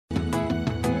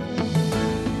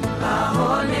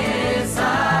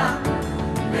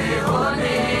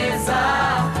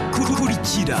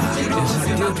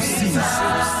Radio Business.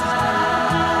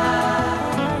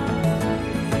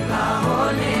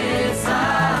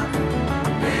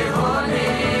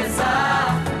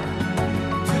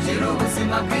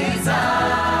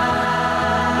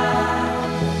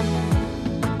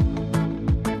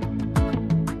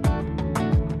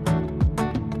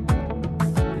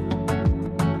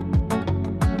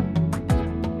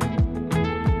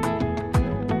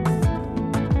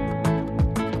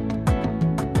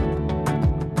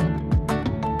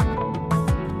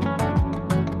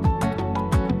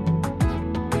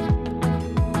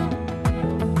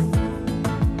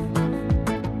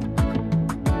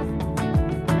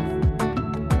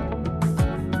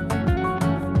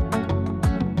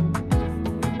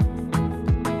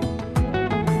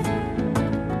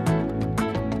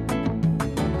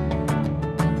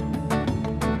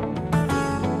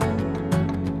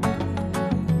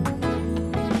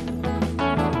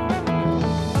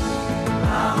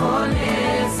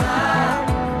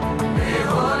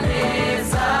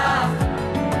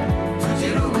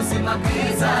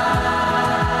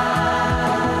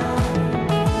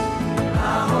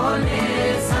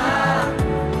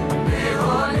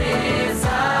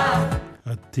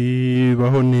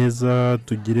 baho neza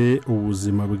tugire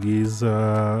ubuzima bwiza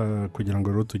kugira ngo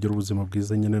rero tugire ubuzima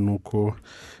bwiza nyine nuko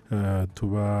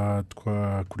tuba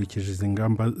twakurikije izi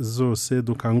ngamba zose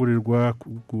dukangurirwa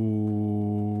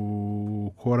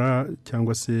gukora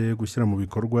cyangwa se gushyira mu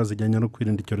bikorwa zijyanye no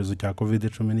kwirinda icyorezo cya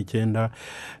COVID-19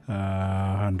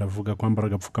 ndavuga kwambara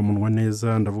agapfukamunwa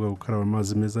neza ndavuga gukaraba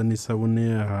amazi meza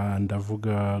n'isabune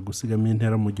ndavuga gusigama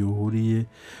intera mu gihe uhuriye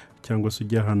cyangwa se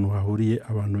ujya ahantu hahuriye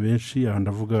abantu benshi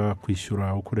ndavuga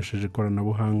kwishyura ukoresheje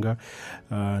ikoranabuhanga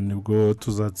nibwo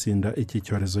tuzatsinda iki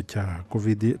cyorezo cya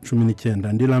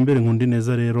COVID-19 ndirambere nkundi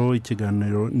neza rero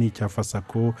ikiganiro ni icya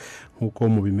fasako nkuko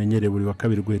mubimenyere buri wa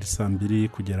kabiri guhera 2:00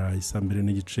 kugera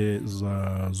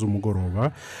 2:30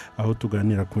 z'umugoroba aho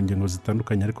tuganira ku ngingo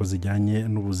zitandukanye ariko zijyanye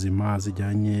n'ubuzima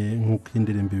zijyanye nkuko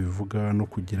indirimbo bivuga no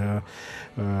kugira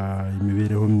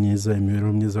imibereho myiza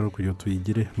no kugira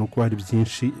tuyigire nuko hari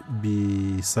byinshi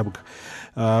bisabwa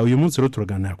uyu munsi rero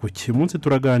turaganira ku iki munsi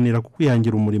turaganira ku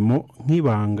kwihangira umurimo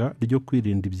nk'ibanga ryo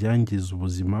kwirinda ibyangiza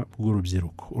ubuzima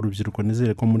bw'urubyiruko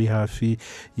nizere ko muri hafi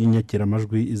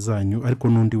y'inyakiramajwi izanyu ariko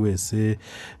nundi wese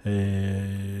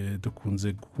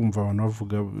dukunze kumva abantu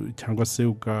bavuga cyangwa se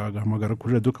ugahamagara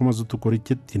kuri radio kamaze tukora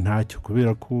iki ntacyo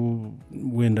kubera ko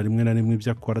wenda rimwe na rimwe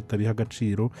byakora atabiha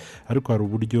agaciro ariko hari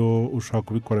uburyo ushaka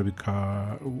kubikora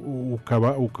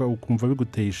ukumva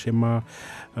biguteye ishema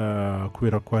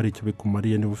kubera ko hari icyo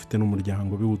bikumariye niba ufite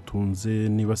n'umuryango biwutunze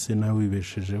niba se nawe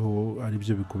wibeshejeho ari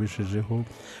byo bikubeshejeho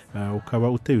ukaba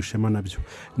uteye ishema nabyo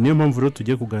niyo mpamvu rero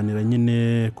tugiye kuganira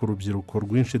nyine ku rubyiruko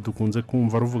rwinshi dukunze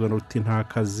kumva ruvuga ruti nta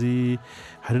kazi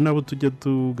hari nabo tujya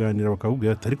tuganira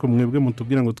bakakubwira ati ariko mwebwe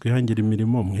mutubwira ngo twihangire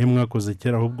imirimo mwe mwakoze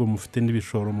kera ahubwo mufite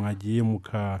n'ibishoro mwagiye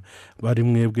bari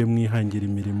mwebwe mwihangira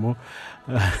imirimo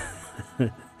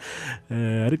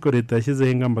ariko leta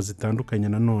yashyizeho ingamba zitandukanye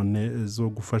nanone zo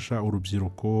gufasha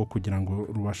urubyiruko kugira ngo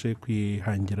rubashe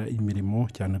kwihangira imirimo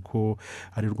cyane ko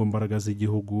ari rwo mbaraga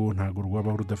z'igihugu ntago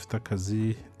rwaba rudafite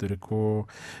akazi dore ko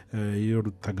iyo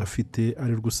rutagafite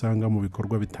ari rwo usanga mu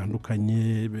bikorwa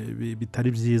bitandukanye bitari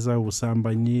byiza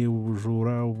ubusambanyi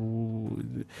ubujura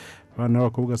abana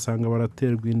b'abakobwa asanga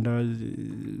baraterwa inda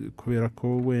kubera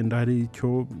ko wenda hari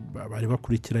icyo bari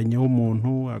bakurikiranyeho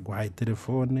umuntu aguhaye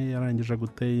telefone yarangije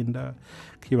guteye inda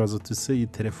kibazo tuse iyi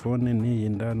telefone ni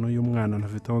inda n'uyu mwana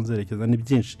ntafite aho nzerekeza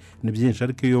ni byinshi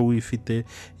ariko iyo wifite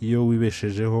iyo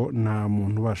wibeshejeho nta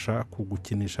muntu ubasha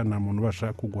kugukinisha nta muntu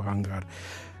ubasha kuguhangara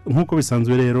nkuko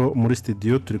bisanzwe rero muri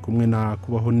studio turi kumwe na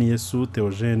kubaho ni Yesu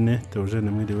Theogene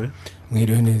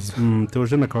mwiriwe neza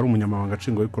Theogene akaba ari umunyamabanga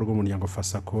nshingwabikorwa w'umuryango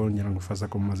Fasako nyirango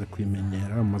Fasako mumaze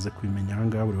kwimenya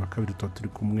hanga buri wa kabiri turi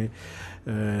kumwe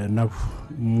nabo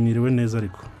mwiriwe neza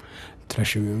ariko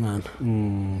turashimira Imana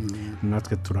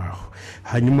natwe turaho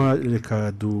hanyuma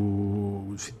reka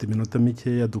dufite iminota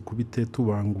mike dukubite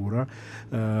tubangura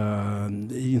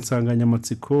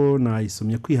insanganyamatsiko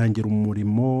nayisomye kwihangira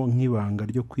umurimo nk'ibanga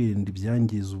ryo kwirinda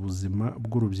ibyangiza ubuzima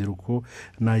bw'urubyiruko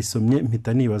nayisomye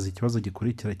mpita nibaza ikibazo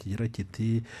gikurikira kigira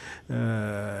kiti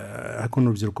ariko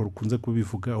n'urubyiruko rukunze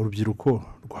kubivuga urubyiruko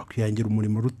rwakwihangira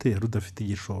umurimo rudafite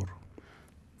igishoro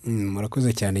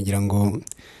murakoze cyane ngira ngo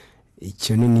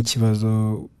icyo ni ikibazo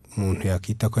umuntu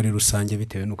yakita ko ari rusange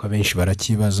bitewe nuko abenshi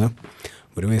barakibaza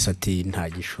buri wese ati nta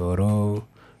gishoro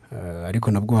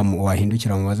ariko nabwo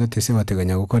wahindukira mu baza ati se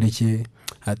bateganya gukora iki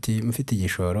ati mfite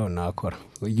igishoro nakora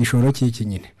igishoro cy'iki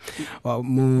nyine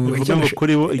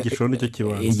kuri bo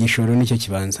igishoro nicyo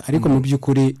kibanza ariko mu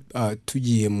by'ukuri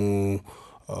tugiye mu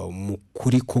mu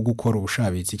kuri ko gukora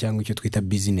ubushabitsi cyangwa icyo twita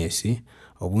business,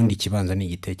 ubundi kibanza ni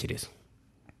igitekerezo.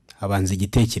 Habanza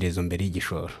igitekerezo mbere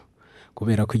y'igishoro,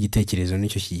 kubera ko igitekerezo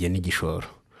nicyo kigena igishoro.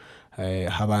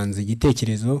 Habanza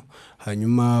igitekerezo,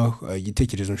 hanyuma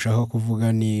igitekerezo nshaka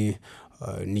kuvuga ni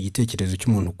igitekerezo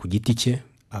cy'umuntu ku giti cye,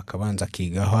 akabanza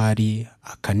akiga aho ari,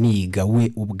 akaniga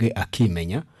we ubwe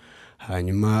akimenya,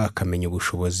 hanyuma akamenya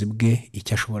ubushobozi bwe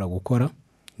icyo ashobora gukora.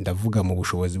 Ndavuga mu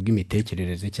bushobozi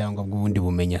bw'imitekerereze cyangwa bw'ubundi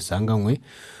bumenyi asanganywe.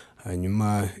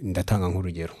 Hanyuma ndatanga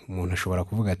nk'urugero, umuntu ashobora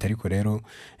kuvuga ati ariko rero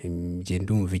nge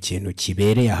ndumva ikintu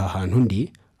kibereye aha hantu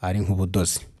ndi ari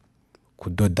nk'ubudozi,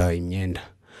 kudoda imyenda,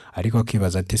 ariko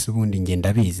akibaza ati se ubundi nge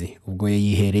ndabizi. Ubwo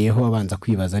yihereyeho abanza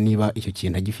kwibaza niba icyo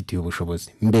kintu agifitiye ubushobozi,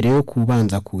 mbere yo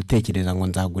kubanza gutekereza ngo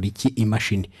nzagura iki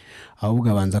imashini,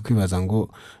 ahubwo abanza kwibaza ngo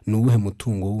ni uwuhe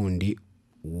mutungo wundi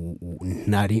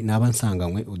naba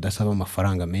nsanganywe udasaba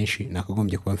amafaranga menshi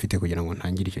nakagombye kuba mfite kugira ngo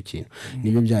ntangire icyo kintu.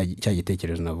 Nibyo cya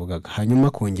gitekerezo navugaga. Hanyuma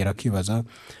kongera kwibaza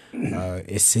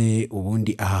ese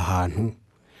ubundi aha hantu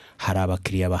hari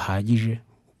abakiriya bahagije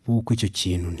buko icyo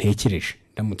kintu ntekereje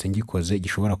ndamutse ngikoze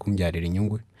gishobora kumbyarira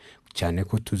inyungu, cyane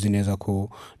ko tuzi neza ko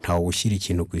ntawe ushyira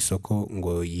ikintu ku isoko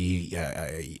ngo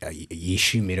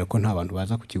yishimire ko nta bantu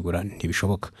baza kukigura,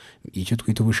 ntibishoboka. Icyo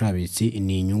twita ubushabitsi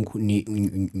ni inyungu, ni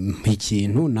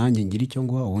ikintu nanjye ngira icyo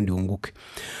ngo ubundi wunguke.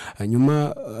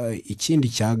 Hanyuma ikindi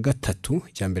cya gatatu,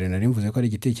 cya mbere nari mvuze ko ari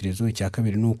igitekerezo, icya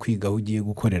kabiri ni ukwiga aho ugiye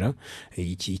gukorera,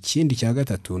 ikindi cya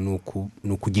gatatu ni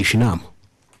ukugisha inama.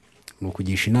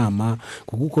 Nukugisha inama,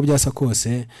 kuko uko byasa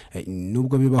kose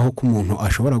nubwo bibaho ko umuntu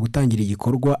ashobora gutangira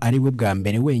igikorwa ari we bwa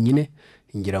mbere wenyine.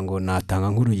 Ngira ngo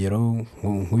natanga nk'urugero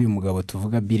nk'uyu mugabo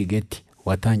tuvuga Bill Gates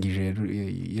watangije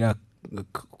ira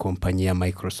kompanyi ya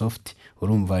Microsoft.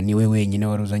 Urumva niwe wenyine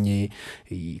waruzanye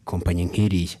kompanyi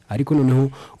nk'iriya, ariko noneho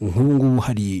nk'ubu ngubu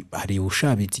hari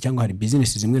ubushabitsi cyangwa hari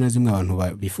business zimwe na zimwe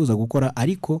abantu bifuza gukora,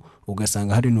 ariko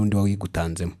ugasanga hari n'undi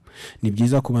wawigutanzemo. Ni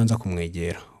byiza kubanza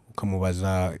kumwegera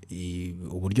ukamubaza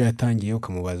uburyo yatangiye,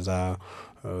 ukamubaza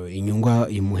inyungu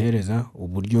imuhereza,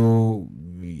 uburyo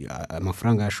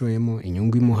amafaranga yashoyemo,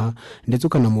 inyungu imuha, ndetse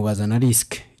ukanamubaza na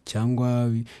risk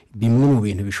cyangwa bimwe mu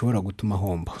bintu bishobora gutuma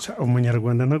homba.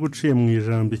 Umunyarwanda naguciye mu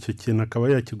ijambo icyo kintu akaba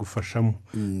yakigufashamo.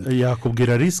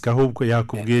 Yakubwira risk ahubwo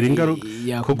yakubwira ingaruka,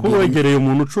 kuko wegereye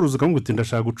umuntu ucuruza ukamubwira uti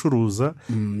ndashaka gucuruza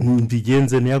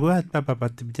mbigenze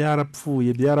ati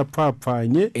byarapfuye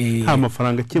byarapfapfanye nta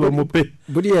mafaranga kibamo pe.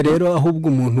 Buriya rero ahubwo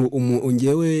umuntu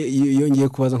ngewe iyo ngiye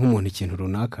kubaza nk'umuntu ikintu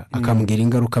runaka akambwira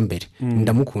ingaruka mbere,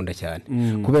 ndamukunda cyane,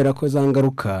 kubera ko za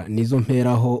ngaruka nizo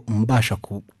mperaho mbasha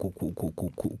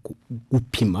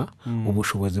gupima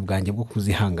ubushobozi bwanjye bwo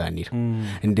kuzihanganira,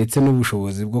 ndetse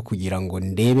n'ubushobozi bwo kugira ngo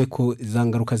ndebe ko za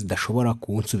ngaruka zidashobora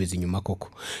kunsubiza inyuma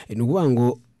koko. Ni ukuvuga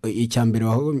ngo icya mbere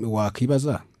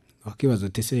wakibaza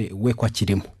uti se we ko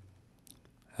akirimo,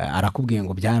 arakubwiye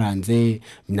ngo byaranze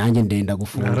nanjye ndenda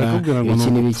gufunga iki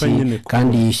n'ibiki,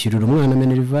 kandi yishyurira umwana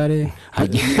minerivare,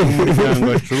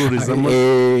 umuryango acururizamo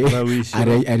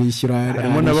arishyura,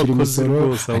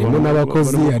 harimo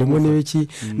n'abakozi, harimo n'ibiki.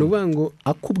 Ni ukuvuga ngo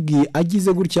akubwiye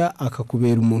agize gutya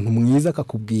akakubera umuntu mwiza,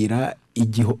 akakubwira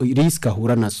risike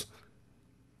ahura nazo,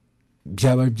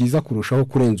 byaba byiza kurushaho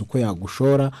kurenza uko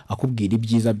yagushora akubwira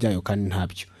ibyiza byayo kandi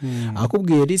ntabyo.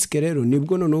 Akubwiye risk rero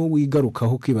nibwo noneho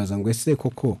wigarukaho kwibaza ngo ese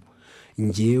koko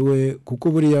ngewe,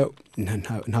 kuko buriya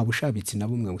nta bushabitsi na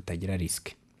bumwe butagira risk.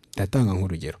 Ndatanga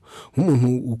nk'urugero,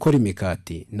 nk'umuntu ukora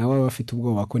imikati nawe aba afite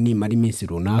ubwoba ko nimara iminsi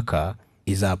runaka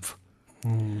izapfa.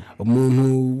 Umuntu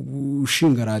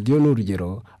ushinga radio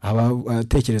n'urugero aba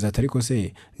atekereza atari ko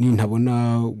se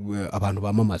nintabona abantu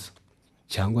bamamaza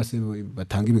cyangwa se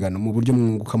batanga ibiganiro mu buryo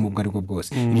mwunguka mu bwo ariko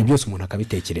bwose, ibi byose umuntu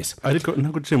akabitekereza. Ariko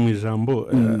naguciye mu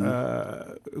ijambo,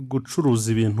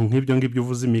 gucuruza ibintu nk'ibyo ngibyo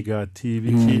uvuze imigati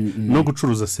biki no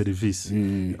gucuruza serivisi,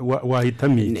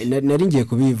 wahitamo iki? Nari ngiye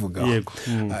kubivuga.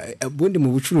 Bundi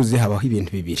mu bucuruzi habaho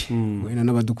ibintu bibiri, wenda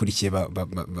n'abadukurikiye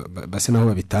base naho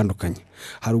babitandukanye.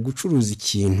 Hari ugucuruza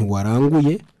ikintu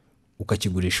waranguye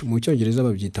ukakigurisha, mu cyongereza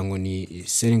babyita ngo ni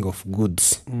selling of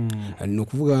goods. Ni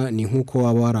ukuvuga ni nk'uko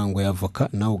waba waranguye avoka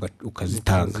nawe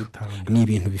ukazitanga, ni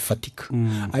ibintu bifatika.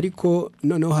 Ariko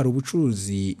noneho hari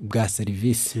ubucuruzi bwa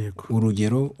serivisi.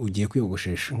 Urugero ugiye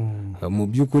kwiyogoshesha, mu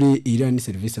by'ukuri iriya ni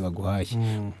serivisi baguhaye,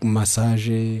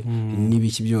 massage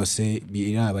n'ibiki byose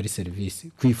iraba ari serivisi.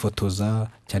 Kwifotoza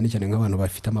cyane cyane nk'abantu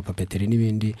bafite amapapeteri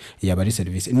n'ibindi yaba ari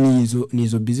serivisi.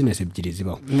 Nizo business ebyiri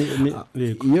zibaho.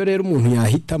 Iyo rero umuntu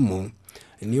yahitamo,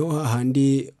 niyo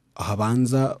hahandi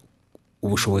habanza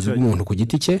ubushobozi bw'umuntu ku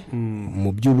giti cye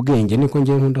mu by'ubwenge, niko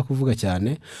ngiye nkunda kuvuga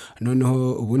cyane.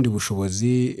 Noneho ubundi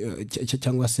bushobozi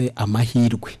cyangwa se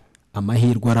amahirwe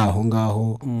amahirwe ari aho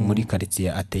ngaho muri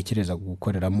quartier atekereza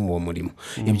gukoreramo uwo murimo.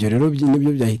 Ibyo rero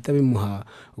nibyo byahita bimuha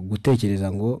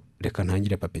gutekereza ngo reka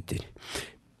ntangire papeteri.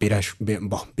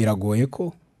 Biragoye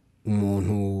ko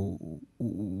umuntu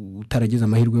utaragize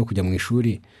amahirwe yo kujya mu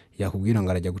ishuri yakubwira ngo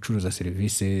arajya gucuruza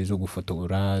serivisi zo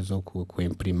gufotora, zo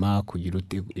kuimprima, kugira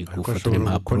gufotora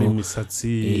impapuro,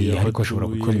 ariko ashobora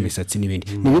gukora imisatsi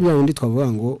n'ibindi. Nibyo byandi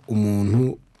twavuga ngo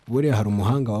umuntu buriya hari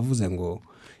umuhanga wavuze ngo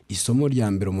isomo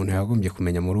rya mbere umuntu yagombye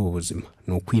kumenya muri ubu buzima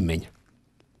ni ukwimenya.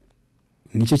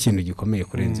 Nicyo kintu gikomeye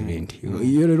kurenza ibindi.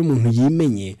 Iyo rero umuntu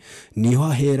yimenye niho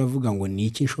ahera avuga ngo ni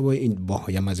iki nshoboye,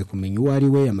 yamaze kumenya uwo ari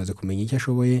we, yamaze kumenya icyo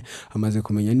ashoboye, amaze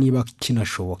kumenya niba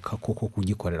kinashoboka koko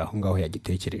kugikorera aho ngaho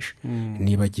yagitekereje,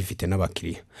 niba gifite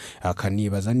n'abakiriya,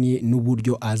 akanibaza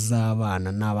n'uburyo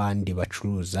azabana n'abandi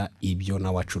bacuruza ibyo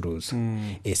nawe acuruza.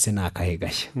 Ese nakahe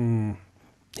gashya?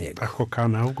 Ako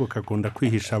kana ahubwo kakunda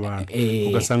kwihisha abantu,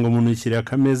 ugasanga umuntu yishyiriye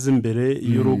akameza imbere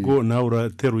y'urugo nawe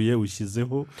urateruye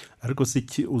ushyizeho, ariko si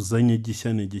iki uzanye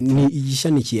igishya ni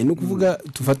igishya ni ukuvuga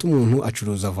tufata umuntu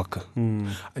acuruza avoka.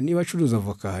 Niba acuruza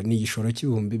avoka ni igishoro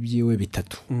cy'ibihumbi byiwe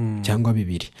 3 cyangwa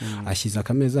 2, ashyize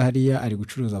akameza hariya ari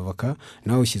gucuruza avoka,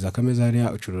 nawe ushyize akameza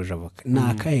hariya ucuruje avoka.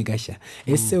 Nakahe gashya?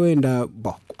 Ese wenda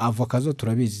avoka zo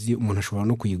turabizi umuntu ashobora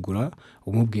no kuyigura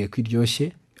umubwiye ko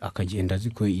iryoshye akagenda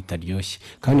aziko itaryoshye,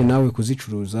 kandi nawe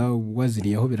kuzicuruza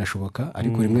waziriyeho birashoboka,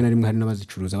 ariko rimwe na rimwe hari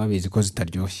n'abazicuruza babizi ko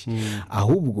zitaryoshye.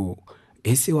 Ahubwo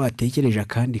ese watekereje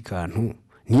akandi kantu,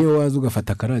 niyo waza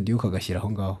ugafata akaradiyo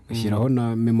ukagashyiraho ngaho, ugashyiraho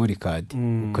na memory card,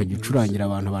 ukajya ucurangira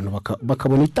abantu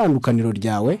bakabona itandukaniro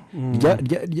ryawe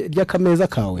ry'akameza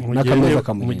kawe n'akameza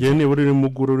kamugenzi. Mugeni uri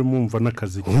muguru uri mumva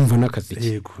n'akazi. Umva n'akazi.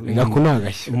 Yego.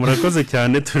 Gakunagashya. Murakoze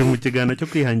cyane, turi mu kiganiro cyo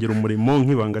kwihangira umurimo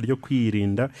nk'ibanga ryo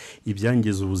kwirinda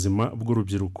ibyangiza ubuzima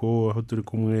bw'urubyiruko, aho turi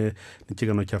kumwe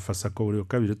n'ikiganiro cya Fasako buri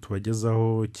kabiri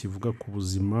tubagezaho kivuga ku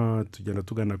buzima, tugenda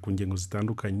tugana ku ngingo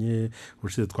zitandukanye.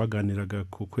 Ubushize twaganiraga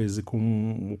ku kwezi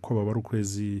uko baba ari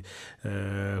ukwezi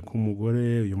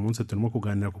k'umugore. Uyu munsi turimo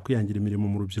kuganira ku kwihangira imirimo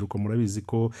mu rubyiruko. Murabizi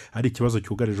ko ari ikibazo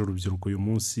cyugarije urubyiruko uyu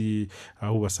munsi,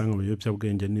 aho basanga mu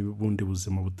biyobyabwenge n'ubundi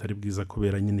buzima butari bwiza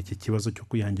kubera nyine iki kibazo cyo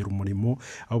kwihangira umurimo,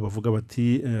 aho bavuga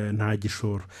bati nta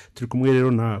gishoro. Turi kumwe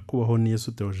rero na Kubaho ni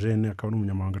Yesu Theogene, akaba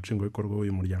n'umunyamabanga nshingwabikorwa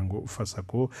w'uyu muryango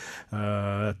Fasako.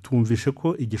 Tumvishe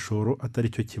ko igishoro atari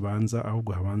cyo kibanza,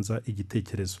 ahubwo habanza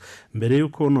igitekerezo. Mbere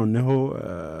yuko noneho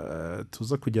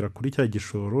tuza kugera kuri cya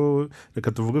gishoro,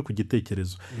 reka tuvuge ku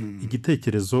gitekerezo.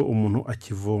 Igitekerezo umuntu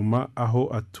akivoma aho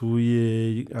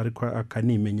atuye, ariko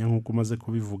akanimenya nk'uko umaze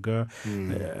kubivuga.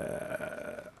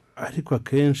 Ariko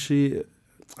akenshi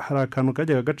hari akantu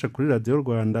kajyaga gaca kuri Radio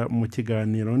Rwanda mu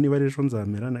kiganiro, niba ari ejo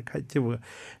nzamera nakakivuga,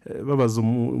 babaza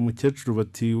umukecuru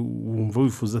bati wumva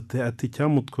wifuza ati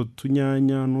cyamutwo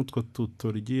tunyanya n'utwo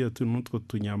tutoryi ati n'utwo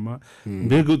tunyama.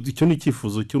 Mbega icyo ni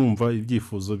icyifuzo cy'urumva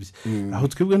ibyifuzo bye. Aho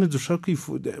twebwe ntidushaka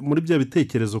muri bya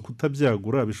bitekerezo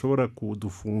kutabyagura bishobora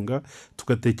kudufunga,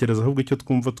 tugatekereza ahubwo icyo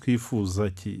twumva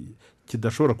twifuza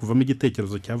kidashobora kuvamo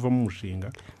igitekerezo cyavamo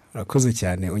umushinga. Urakoze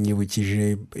cyane,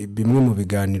 unyibukije bimwe mu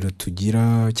biganiro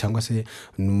tugira cyangwa se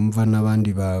numva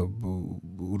n'abandi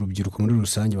urubyiruko muri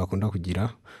rusange bakunda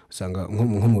kugira. Usanga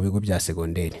nko mu bigo bya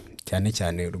segonderi cyane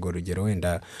cyane, urwo rugero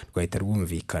wenda rwahita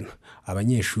rwumvikana.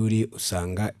 Abanyeshuri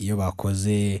usanga iyo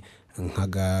bakoze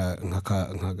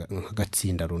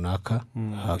nk'agatsinda runaka,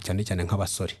 cyane cyane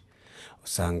nk'abasore,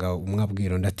 usanga umwe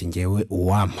abwira undi ati ngewe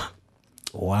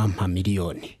uwampa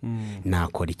miliyoni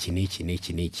nakora iki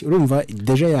n'iki. Urumva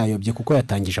deja yayobye kuko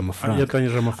yatangije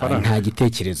amafaranga. Nta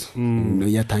gitekerezo,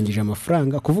 yatangije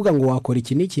amafaranga. Kuvuga ngo wakora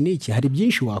iki n'iki hari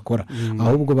byinshi wakora,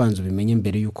 ahubwo banza ubimenye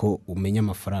mbere yuko umenya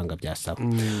amafaranga byasaba.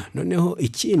 Noneho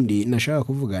ikindi nashaka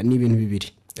kuvuga ni ibintu bibiri.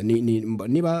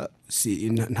 Niba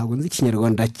ntabwo nzi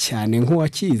Ikinyarwanda cyane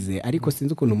nk'uwakize, ariko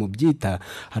sinzi ukuntu mubyita.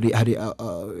 Hari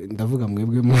ndavuga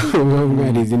mwebwe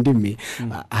mwarize indimi,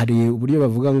 hari uburyo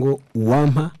bavuga ngo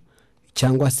uwampa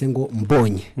cyangwa se ngo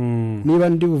mbonye. Niba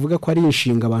ndi buvuga ko ari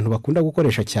inshinga abantu bakunda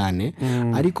gukoresha cyane,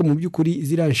 ariko mu by'ukuri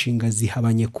ziriya nshinga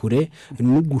zihabanye kure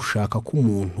no gushaka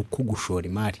k'umuntu ko gushora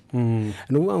imari.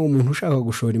 N'uvuga ngo umuntu ushaka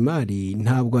gushora imari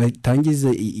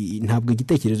ntabwo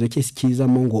igitekerezo cye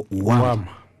kizamo ngo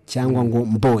uwampa cyangwa ngo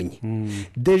mbonye.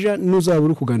 Deja nuzaba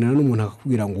uri kuganira n'umuntu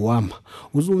akakubwira ngo uwampa,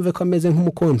 uzumve ko ameze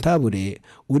nk'umukontabure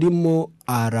urimo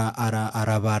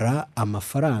arabara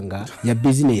amafaranga ya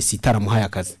business itaramuhaye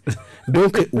akazi.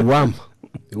 Donc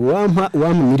uwampa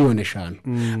miliyoni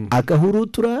 5,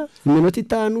 agahurutura iminota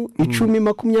 5, 10,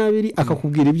 20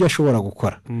 akakubwira ibyo ashobora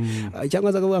gukora. Cyangwa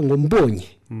akavuga ngo mbonye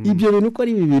ibyo bintu uko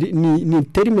ari bibiri ni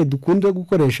terime dukunze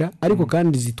gukoresha ariko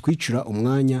kandi zitwicira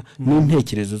umwanya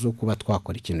n'intekerezo zo kuba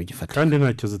twakora ikintu gifatika kandi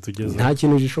ntacyo zitugeza nta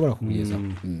kintu gishobora kukugezaho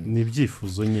ni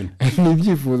ibyifuzo nyine ni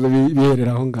ibyifuzo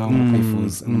biherera aho ngaho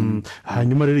mukifuza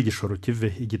hanyuma rero igishoro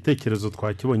kive igitekerezo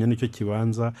twakibonye nicyo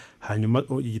kibanza hanyuma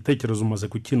igitekerezo umaze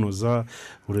kukinoza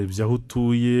urebye aho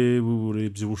utuye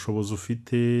urebye ubushobozi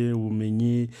ufite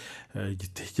ubumenyi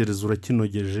igitekerezo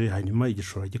urakinogeje hanyuma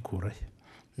igishoro gikurahe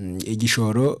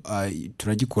igishoro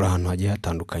turagikura ahantu hagiye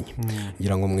hatandukanye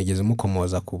ngira ngo mwigeze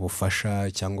mukomoza ku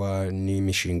bufasha cyangwa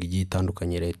n'imishinga igiye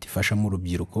itandukanye leta ifasha mu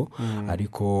rubyiruko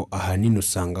ariko ahanini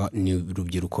usanga ni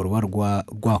urubyiruko ruba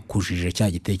rwakujije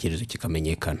cya gitekerezo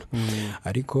kikamenyekana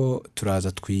ariko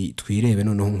turaza twirebe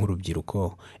noneho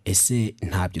nk'urubyiruko ese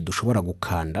ntabyo dushobora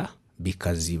gukanda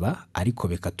bikaziba ariko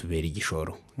bikatubera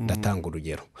igishoro ndatanga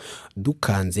urugero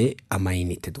dukanze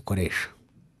amayinite dukoresha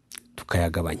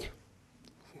tukayagabanya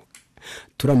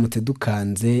turamutse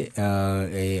dukanze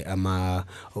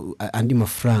andi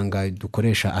mafaranga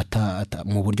dukoresha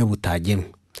mu buryo butagenwe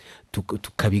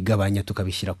tukabigabanya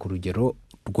tukabishyira ku rugero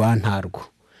rwa ntarwo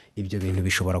ibyo bintu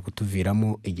bishobora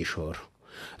kutuviramo igishoro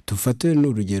tufate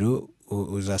n'urugero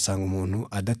uzasanga umuntu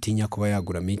adatinya kuba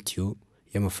yagura mitiyu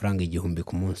y'amafaranga 1,000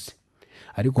 ku munsi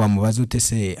ariko wamubaza ute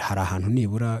se hari ahantu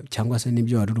nibura cyangwa se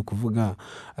n'ibyo wari uri kuvuga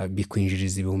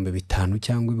bikwinjiriza 5,000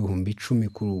 cyangwa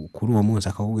 10,000 kuri uwo munsi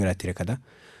akakubwira ati reka da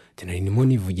nimo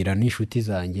nivugira n'inshuti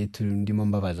zanjye ndimo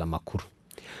mbabaza amakuru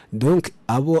donc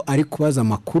abo ari kubaza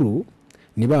amakuru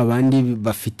ni babandi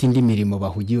bafite indi mirimo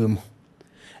bahugiwemo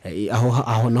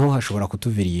aho naho hashobora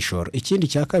kutuvira igishoro ikindi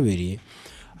cya kabiri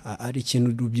ari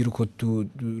ikintu urubyiruko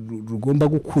rugomba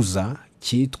gukuza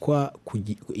cyitwa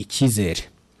icyizere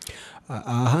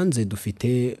hanze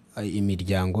dufite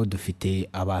imiryango dufite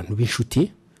abantu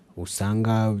b'inshuti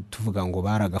usanga tuvuga ngo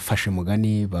baragafashe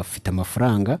mugani bafite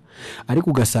amafaranga ariko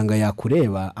ugasanga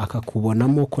yakureba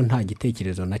akakubonamo ko nta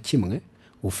gitekerezo na kimwe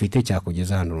ufite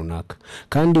cyakugeza ahantu runaka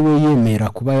kandi we yemera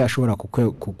kuba yashobora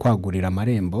kukwagurira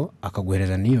amarembo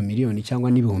akaguhereza n'iyo miliyoni cyangwa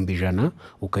n'ibihumbi 100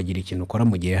 ukagira ikintu ukora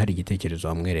mu gihe hari igitekerezo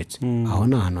wamweretse aho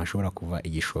ni ahantu hashobora kuva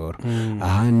igishoro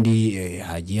ahandi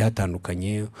hagiye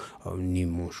hatandukanye ni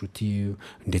mu nshuti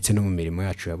ndetse no mu mirimo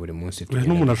yacu ya buri munsi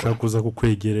n'umuntu ashaka kuza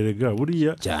kukwegererega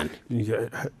buriya cyane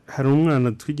hari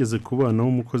umwana twigeze kubana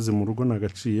w'umukozi mu rugo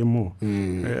nagaciyemo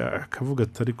akavuga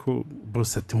ati ariko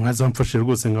bose ati mwazamfashe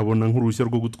rwose nkabona nk'uruhushya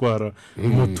rwo gutwara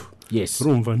moto yes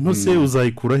urumva ntose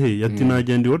uzayikura he ati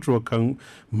nagenda iwacu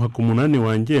bakampa ku munani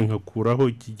wanjye nkakuraho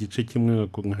iki gice kimwe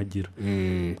nkagira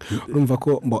urumva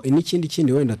ko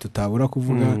n'ikindi wenda tutabura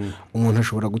kuvuga umuntu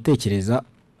ashobora gutekereza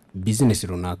business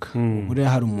runaka buriya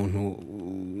hari umuntu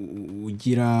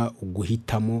ugira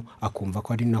uguhitamo akumva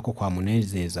ko ari nako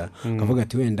kwamunezeza akavuga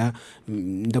ati wenda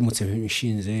ndamutse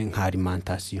nshinze nka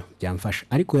alimentation byamfasha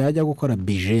ariko yajya gukora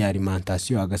budget ya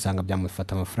alimentation agasanga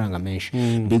byamufata amafaranga menshi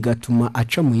bigatuma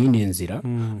aca mu yindi nzira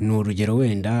ni urugero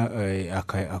wenda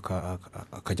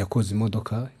akajya koza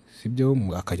imodoka sibyo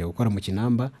akajya gukora mu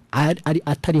kinamba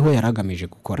atariho yaragamije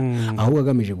gukora ahubwo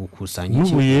agamije gukusanya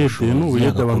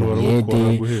n'ubuyede abantu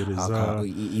barabukora guhereza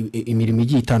imirimo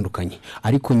igiye itandukanye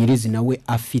ariko nyirizi nawe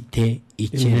afite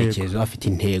icyerekezo afite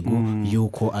intego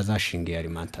yuko azashinga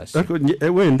alimentation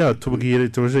wenda tubwire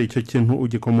tuje icyo kintu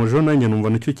ugikomoje nanjye numva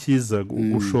nicyo kiza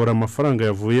gushora amafaranga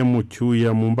yavuye mu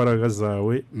cyuya mu mbaraga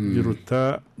zawe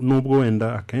biruta nubwo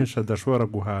wenda akenshi adashobora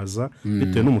guhaza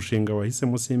bitewe n'umushinga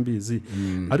wahisemo simbizi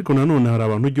ariko nanone hari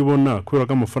abantu ujya ubona kubera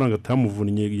ko amafaranga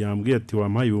atamuvunnye yambwiye ati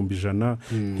wampaye 100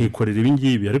 nkikorera ibi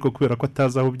ngibi ariko kubera ko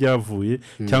atazi aho byavuye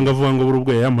cyangwa avuga ngo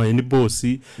burubwo yampaye ni boss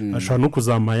ashaka no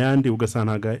kuzama yandi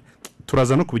ugasanaga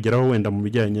turaza no kubigeraho wenda mu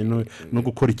bijyanye no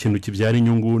gukora ikintu kibyara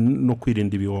inyungu no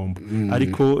kwirinda ibihombo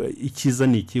ariko ikiza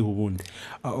ni iki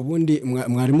ubundi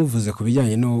mwari muvuze ku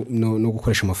bijyanye no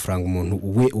gukoresha amafaranga umuntu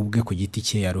we ubwe ku giti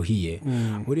cye yaruhiye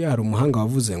buri hari umuhanga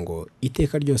wavuze ngo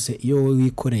iteka ryose iyo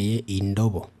wikoreye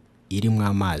indobo irimo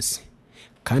amazi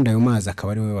kandi ayo mazi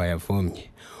akaba ari we wayavomye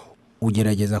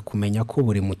ugerageza kumenya ko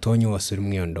buri mutonyi wose uri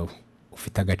mu iyo ndobo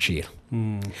ufite agaciro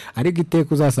ariko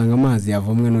iteka uzasanga amazi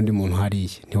yavomwe n'undi muntu hariye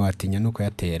ntiwatinya no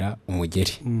kuyatera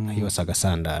umugeri yose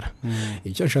agasandara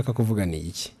icyo nshaka kuvuga ni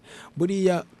iki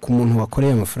buriya ku muntu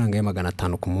wakoreye amafaranga ya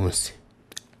 500 ku munsi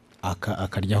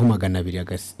akaryaho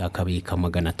 200 akabika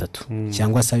 300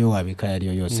 cyangwa se ayo wabika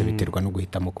yariyo yose biterwa no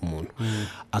guhitamo ku muntu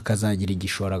akazagira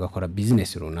igishoro agakora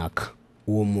business runaka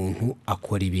uwo muntu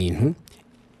akora ibintu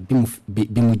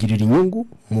bimugirira inyungu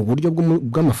mu buryo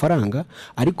bw'amafaranga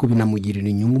ariko binamugirira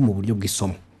inyungu mu buryo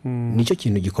bw'isomo nicyo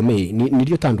kintu gikomeye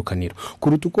niryo tandukaniro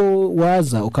kuruta uko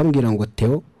waza ukambwira ngo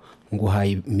Theo ngo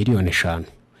haye 5,000,000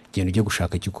 genda ujye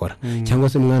gushaka icyo ukora cyangwa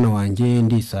se mwana wanjye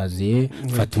ndisaziye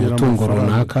fata umutungo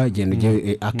runaka genda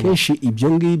ujye akenshi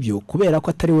ibyo ngibyo kubera ko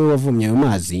atari wowe wavumye ayo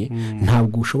mazi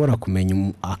ntabwo ushobora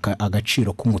kumenya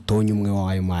agaciro k'umutonyi umwe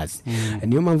w'ayo mazi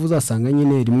niyo mpamvu uzasanga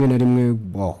nyine rimwe na rimwe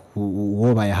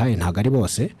uwo bayahaye ntabwo ari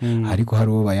bose ariko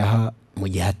hari uwo bayaha mu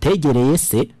gihe ategereye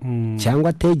se cyangwa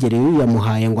ategereye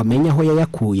yamuhaye ngo amenye aho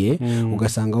yayakuye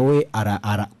ugasanga we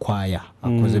arakwaya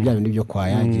akoze bya bindi byo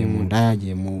kwaya yagiye mu nda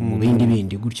yagiye mu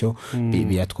bindi gutyo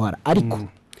biyatwara ariko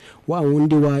wa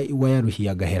wundi wayaruhiye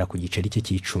agahera ku giceri cye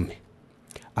cy'icumi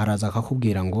araza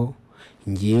akakubwira ngo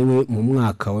ngewe mu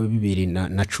mwaka wa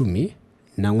 2010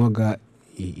 nanywaga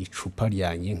icupa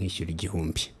ryanjye nkishyura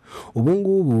 1000 ubu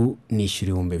ngubu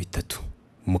nishyura 3000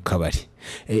 mu kabari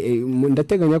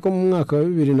ndateganya ko mu mwaka wa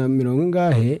 2020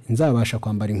 ngahe nzabasha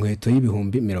kwambara inkweto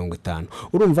y'ibihumbi 50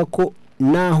 urumva ko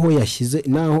naho yashyize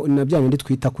naho na bya bindi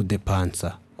twita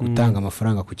kudepansa gutanga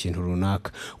amafaranga ku kintu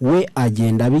runaka we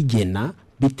agenda bigena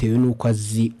bitewe nuko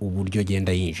azi uburyo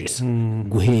agenda yinjiza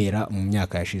guhera mu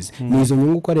myaka yashize nizo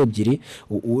nyungu ko ari ebyiri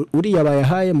uri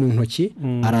yabayahaye mu ntoki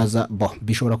araza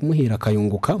bishobora kumuhira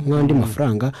akayunguka mwandi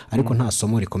mafaranga ariko nta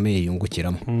somo rikomeye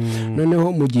yungukiramo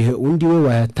noneho mu gihe undi we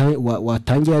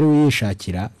watangiye ari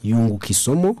wishakira yunguka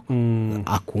isomo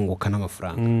akunguka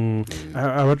n'amafaranga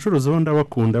abacuruzi bo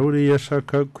ndabakunda buri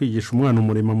yashaka kwigisha umwana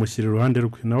umurimo mushyira iruhande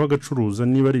rwe nawe agacuruza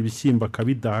niba ari ibishyimba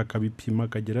akabidaha akabipima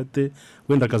akagira ate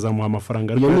wenda akazamuha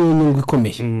amafaranga iyo ni inyungu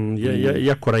ikomeye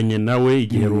yakoranye nawe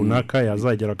igihe runaka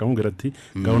yazagera akamubwira ati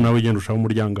ngaho nawe genda ushaho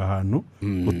umuryango ahantu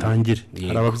utangire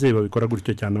hari ababyeyi babikora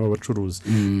gutyo cyane aba bacuruzi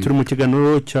turi mu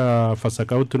kiganiro cya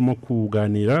fasaka aho turimo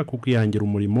kuganira ku kwihangira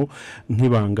umurimo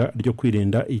nk'ibanga ryo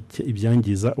kwirinda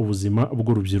ibyangiza ubuzima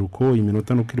bw'urubyiruko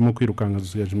iminota nuko irimo kwirukanka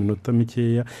dusigaje iminota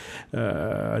mikeya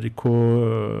ariko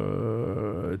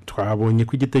twabonye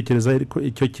ko igitekerezo ariko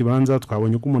icyo kibanza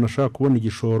twabonye ko umuntu ashaka kubona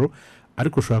igishoro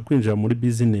ariko ushaka kwinjira muri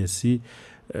business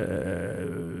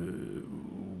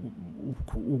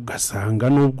ugasanga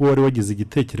nubwo wari wagize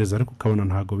igitekerezo ariko ukabona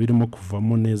ntago birimo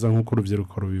kuvamo neza nk'uko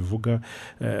urubyiruko rubivuga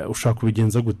ushaka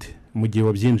kubigenza gute mu gihe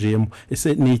wabyinjiyemo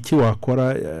ese ni iki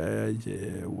wakora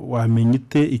wamenye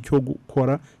ite icyo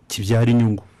gukora kibyara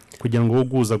inyungu kugira ngo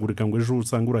uguzagurika ngo ejo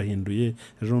usanga urahinduye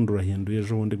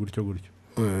ejo bundi gutyo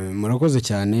murakoze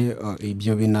cyane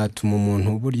ibyo binatuma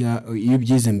umuntu burya iyo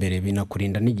byize mbere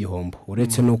binakurinda n'igihombo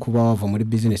uretse no kuba wava muri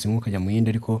business nk'ukajya mu yindi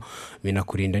ariko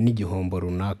binakurinda n'igihombo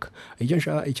runaka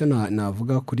icyo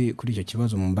navuga kuri icyo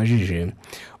kibazo mumbajije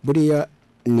buriya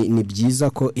ni byiza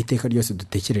ko iteka ryose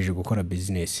dutekereje gukora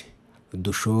business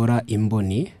dushora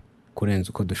imboni kurenza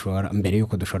uko dushora mbere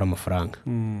yuko dushora amafaranga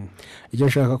icyo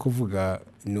nshaka kuvuga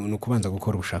ni ukubanza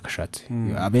gukora ubushakashatsi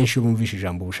abenshi bumvisha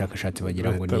ijambo ubushakashatsi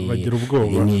bagira ngo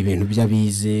ni ibintu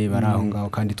by'abize bari aho ngaho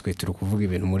kandi twe turi kuvuga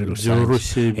ibintu muri rusange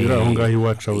byoroshye biri aho ngaho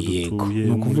iwacu aho dutuye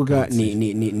ni ukuvuga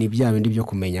ni bya bindi byo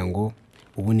kumenya ngo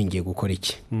ubu ni ngiye gukora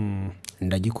iki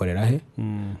ndagikorera he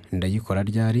ndagikora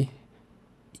ryari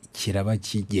kiraba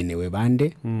kigenewe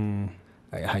bande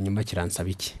hanyuma kiransaba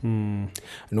iki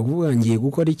ni ukuvuga ngiye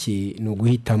gukora iki ni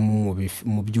uguhitamo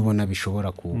mu byo ubona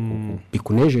bishobora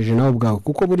bikunejeje nawe ubwawe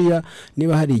kuko buriya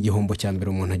niba hari igihombo cya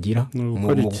mbere umuntu agira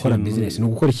mu gukora business ni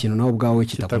ugukora ikintu nawe ubwawe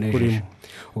kitakunejeje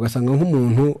ugasanga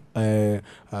nk'umuntu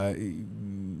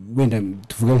wenda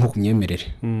tuvuga nko ku myemerere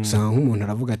usanga nk'umuntu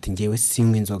aravuga ati ngewe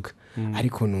sinywa inzoga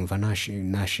ariko numva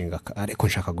nashinga ariko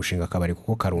nshaka gushinga akabari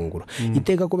kuko karungura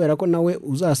iteka kubera ko nawe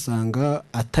uzasanga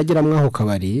atagira mwaho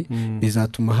kabari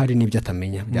bizatuma hari n'ibyo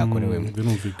atamenya byakorewemo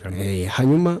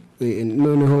hanyuma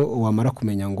noneho wamara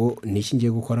kumenya ngo niki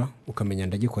ngiye gukora ukamenya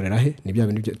ndagikorera he ni bya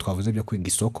bintu twavuze byo kwiga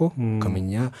isoko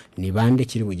ukamenya ni bande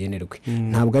kiri bugenerwe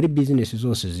ntabwo ari business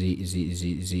zose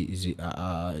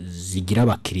zigira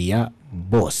abakiriya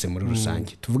bose muri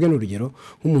rusange tuvuge n'urugero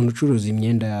nk'umuntu ucuruza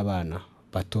imyenda y'abana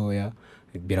batoya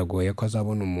biragoye ko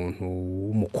azabona umuntu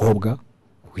w'umukobwa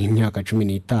w'imyaka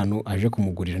 15 aje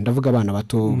kumugurira ndavuga abana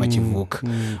bato bakivuka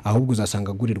ahubwo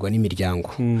uzasanga agurirwa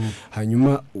n'imiryango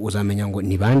hanyuma uzamenya ngo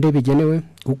ni bande bigenewe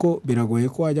kuko biragoye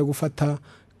ko wajya gufata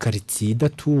quartier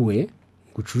datuwe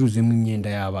gucuruzemo imyenda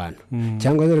y'abana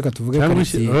cyangwa reka tuvuge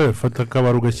quartier fata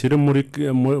kabaro gashyire muri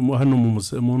hano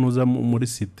mu uza muri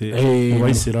site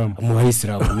mu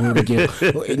bayisilamu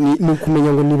ni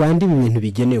kumenya ngo ni bande ibintu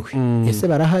bigenewe ese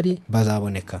barahari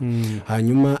bazaboneka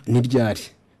hanyuma niryari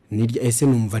ese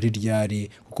numva ari ryari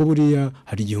kuko buriya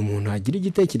hari igihe umuntu agira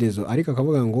igitekerezo ariko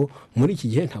akavuga ngo muri iki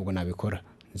gihe ntabwo nabikora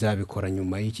nzabikora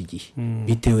nyuma y'iki gihe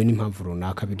bitewe n'impamvu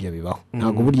runaka birya bibaho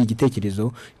ntabwo burya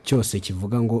igitekerezo cyose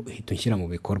kivuga ngo hita unshyira mu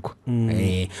bikorwa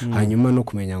hanyuma no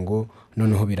kumenya ngo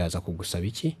noneho biraza kugusaba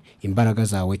iki imbaraga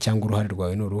zawe cyangwa uruhare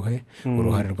rwawe n'uruhe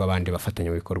uruhare rw'abandi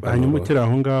bafatanya bikorwa hanyuma utera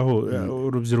aho ngaho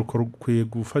urubyiruko rukwiye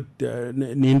gufata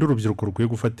ninde urubyiruko rukwiye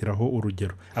gufatiraho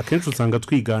urugero akenshi usanga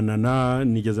twiganana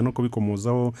nigeze no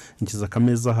kubikomozaho nkiza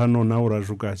akameza hano nawe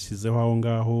uraje ugashyizeho aho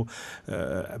ngaho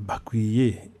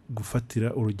bakwiye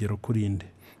gufatira urugero kurinde.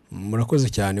 Murakoze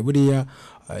cyane buriya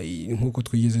nkuko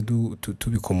twigeze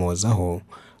tubikomozaho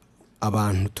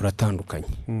abantu turatandukanye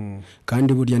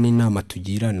kandi burya n'inama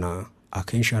tugirana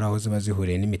akenshi hari aho ziba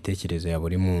zihuriye n'imitekerereze ya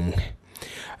buri umwe.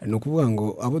 Ni ukuvuga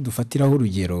ngo abo dufatiraho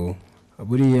urugero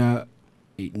buriya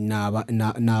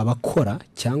ni abakora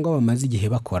cyangwa bamaze igihe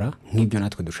bakora nk'ibyo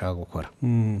natwe dushaka gukora.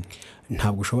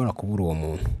 Ntabwo ushobora kubura uwo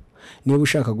muntu. Niba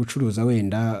ushaka gucuruza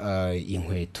wenda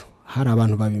inkweto hari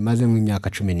abantu babimaze mu myaka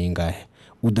 10 n'ingahe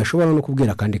udashobora no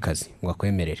kubwira kandi kazi ngo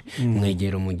akwemerere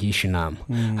mwegero mugisha inama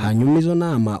hanyuma izo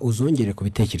nama uzongere ku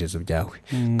bitekerezo byawe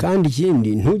kandi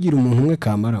ikindi ntugire umuntu umwe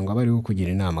kamara ngo abari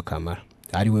kugira inama kamara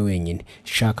ari we wenyine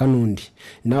shaka nundi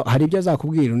hari ibyo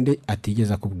azakubwira undi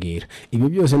atigeze akubwira. Ibi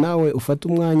byose nawe ufata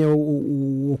umwanya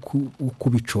wo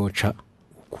kubicoca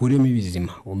kurema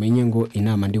ibizima umenye ngo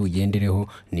inama ndi bugendereho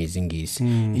nizi ngisi.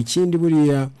 Ikindi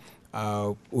buriya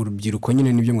urubyiruko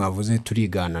nyine nibyo mwavuze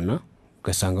turiganana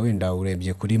ugasanga wenda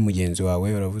urebye kuri mugenzi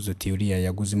wawe uravuze uti uriya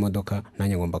yaguze imodoka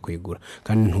nanjye ngomba kuyigura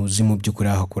kandi ntuzi mu by'ukuri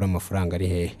aho akura amafaranga ari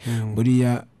hehe.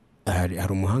 Buriya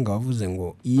hari umuhanga wavuze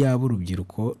ngo iyaba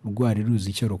urubyiruko rwari ruzi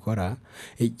icyo rukora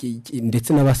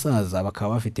ndetse n'abasaza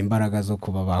bakaba bafite imbaraga zo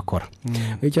kuba bakora.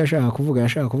 Icyo yashaka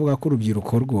kuvuga ko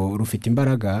urubyiruko rwo rufite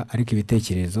imbaraga ariko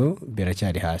ibitekerezo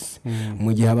biracyari hasi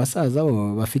mu gihe abasaza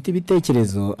bo bafite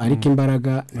ibitekerezo ariko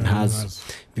imbaraga ntazo.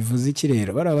 Bivuze iki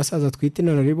rero bari abasaza twite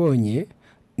inararibonye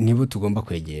nibo tugomba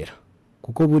kwegera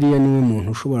kuko buriya niwe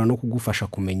muntu ushobora no kugufasha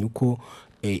kumenya uko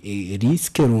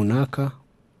riske runaka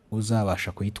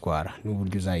uzabasha kuyitwara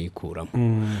n'uburyo uzayikuramo.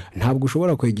 Ntabwo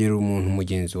ushobora kwegera umuntu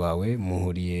mugenzi wawe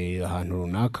muhuriye ahantu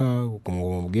runaka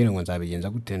ukamubwira ngo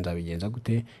nzabigenza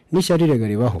gute n'ishyari rega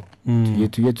ribaho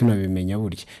tujye tunabimenya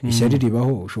burya ishyari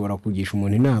ribaho ushobora kugisha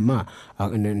umuntu inama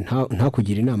nta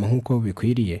kugira inama nkuko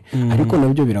bikwiriye ariko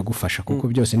nabyo biragufasha kuko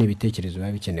byose ni ibitekerezo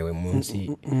biba bikenewe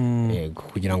munsi yego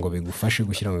kugira ngo bigufashe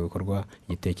gushyira mu bikorwa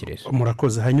igitekerezo.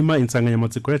 Murakoze. Hanyuma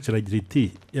insanganyamatsiko yacu iragira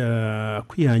iti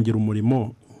kwihangira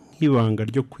umurimo ibanga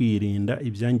ryo kwirinda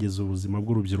ibyangiza ubuzima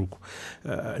bw'urubyiruko.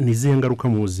 Nizihe ngaruka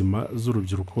mu buzima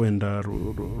z'urubyiruko wenda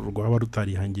rwaba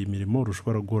rutarihangiye imirimo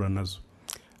rushobora guhura nazo?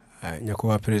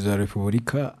 Nyakubahwa Perezida wa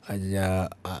Repubulika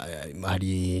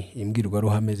hari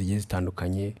imbwirwaruhame zigiye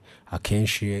zitandukanye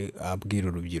akenshi abwira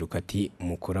urubyiruko ati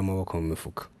mukura amaboko mu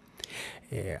mifuka.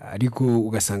 Ariko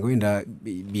ugasanga wenda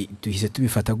duhise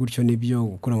tubifata gutyo nibyo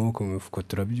gukura amaboko mu mifuko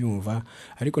turabyumva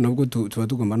ariko nabwo tuba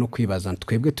tugomba no kwibaza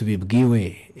twebwe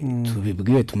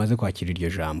tubibwiwe tumaze kwakira iryo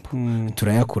jambo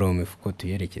turayakura mu mifuko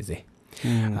tuyerekeze.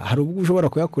 Hari ubwo ushobora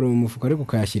kuyakura mu mufuko ariko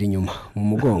ukayashyira inyuma mu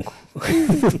mugongo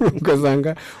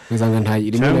ugasanga nta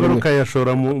rimwe cyangwa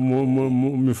ukayashora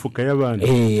mu mifuka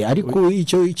y'abandi. Ariko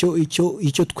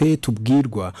icyo twe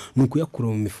tubwirwa ni ukuyakura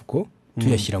mu mifuko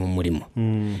tuyashyira mu murimo.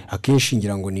 Akenshi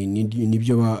ngira ngo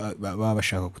nibyo baba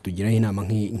bashaka kutugiraho inama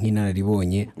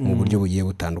nk'inararibonye mu buryo bugiye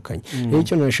butandukanye.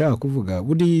 Icyo nashaka kuvuga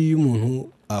buri umuntu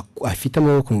afite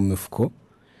amaboko mu mifuko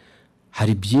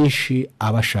hari byinshi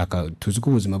abashaka tuzi ko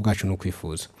ubuzima bwacu no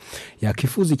kwifuza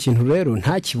yakifuza ikintu rero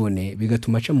ntakibone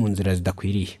bigatuma aca mu nzira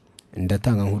zidakwiriye.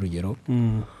 Ndatanga nk'urugero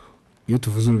iyo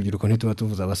tuvuze urubyiruko ntituba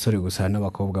tuvuze abasore gusa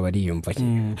n'abakobwa bariyumva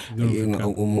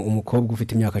umukobwa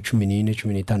ufite imyaka 14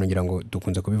 15 ngira ngo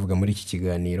dukunze kubivuga muri iki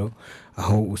kiganiro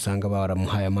aho usanga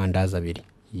baramuhaye amandazi 2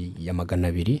 ya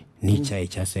 200 n'icyayi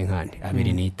cya senkani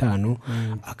 2.5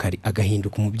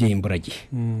 agahinduka umubyeyi imburagihe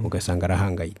ugasanga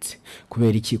arahangayitse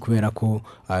kubera iki kubera ko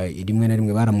rimwe na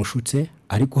rimwe baramushutse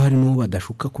ariko hari n'uwo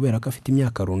badashuka kubera ko afite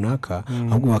imyaka runaka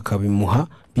ahubwo bakabimuha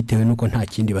bitewe nuko nta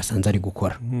kindi basanze ari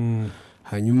gukora.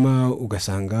 Hanyuma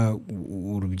ugasanga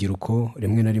urubyiruko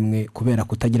rimwe na rimwe kubera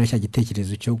kutagira cya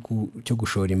gitekerezo cyo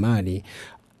gushora imari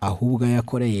ahubwo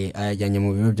yakoreye ayajyanye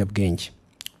mu biyobyabwenge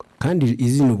kandi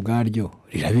izina ubwaryo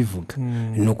rirabivuga.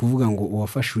 Ni ukuvuga ngo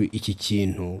uwafashe iki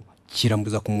kintu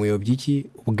kirambuza kumuyobya iki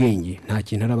ubwenge nta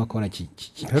kintu arabakora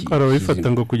ariko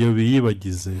arabifata ngo kugira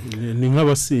biyibagize ni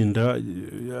nk'abasinda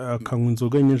akanywa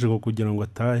inzoga nyinshi ngo kugira ngo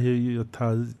atahe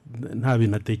nta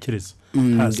bintu atekereza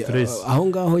nta stress. Aho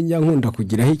ngaho njya nkunda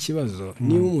kugiraho ikibazo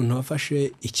niba umuntu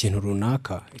wafashe ikintu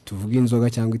runaka tuvuga inzoga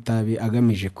cyangwa itabi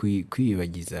agamije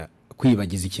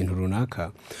kwibagiza ikintu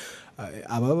runaka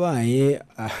ababaye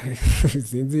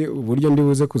sinzi uburyo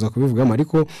ndibuze kuza kubivugamo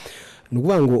ariko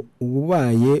nukuvuga ngo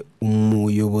ubaye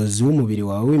umuyobozi w'umubiri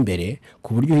wawe w'imbere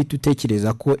ku buryo uhita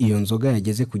utekereza ko iyo nzoga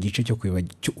yageze ku gice cyo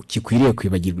kikwiriye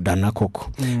kwibagirana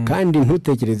koko kandi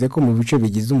ntutekereze ko mu bice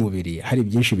bigize umubiri hari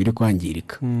byinshi biri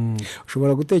kwangirika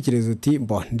ushobora gutekereza uti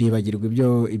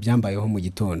ndibagirwa ibyambayeho mu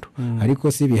gitondo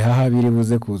ariko si bihaha biri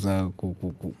buze kuza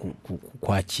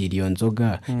kwakira iyo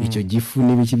nzoga icyo gifu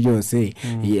n'ibiki byose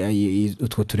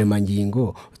utwo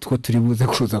turemangingo two turi buze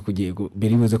kuza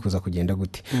kugenda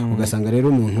gute ugasanga rero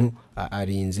umuntu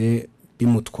arinze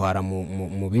bimutwara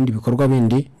mu bindi bikorwa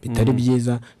bindi bitari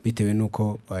byiza bitewe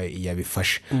nuko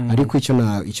yabifashe ariko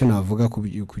icyo navuga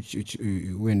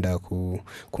wenda ku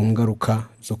ngaruka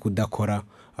zo kudakora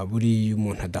buri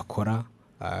umuntu adakora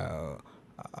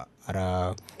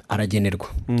aragenerwa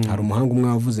hari umuhanga umwe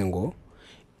wavuze ngo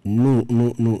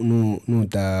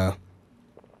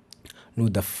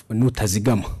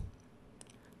nutazigama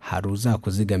hari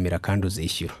uzakuzigamira kandi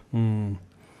uzishyura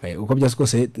uko byose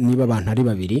kose niba abantu ari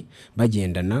babiri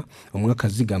bagendana umwe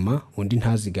akazigama undi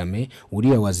ntazigame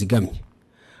uriya wazigamye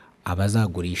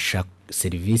abazagurisha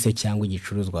serivisi cyangwa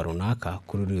igicuruzwa runaka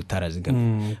kuri uri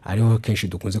utarazigamye ariho kenshi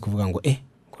dukunze kuvuga ngo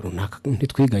runaka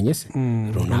ntitwiganye se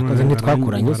runaka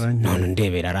ntitwakuranye se none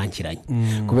ndebera arankiranye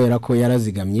kubera ko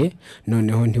yarazigamye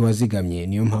noneho ntiwazigamye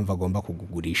niyo mpamvu agomba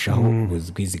kugugurishaho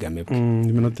ubwizigame bwe.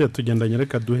 Iminota tugendanye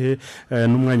reka duhe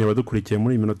n'umwanya badukurikiye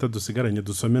muri iminota dusigaranye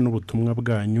dusome n'ubutumwa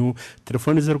bwanyu.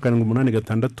 Telefone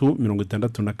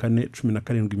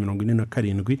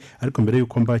 0786641747 ariko mbere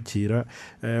yuko mbakira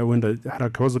wenda hari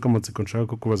akabazo k'amatsiko nshaka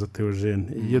ko kubaza Theogene.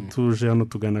 Iyo tuje hano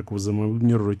tugana ku buzima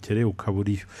bw'imyororokere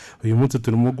ukaburiyo uyu munsi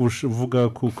turimo kuvuga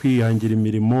ku kwihangira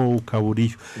imirimo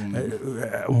ukaburiyo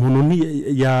umuntu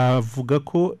yavuga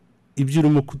ko ibyo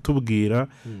urimo kutubwira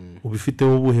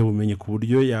ubifiteho ubuhe bumenye ku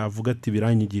buryo yavuga ati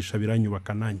biranyigisha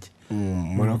biranyubaka nanjye.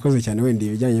 Murakoze cyane wenda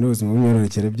ibijyanye n'ubuzima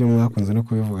bw'imyororokere byo mwakunze no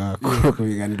kubivuga ku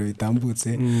biganiro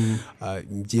bitambutse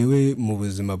njyewe mu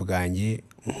buzima bwanjye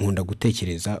nkunda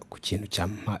gutekereza ku kintu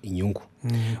cyampa inyungu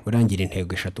urangira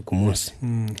intego 3 ku munsi.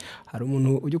 Hari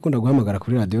umuntu ujye ukunda guhamagara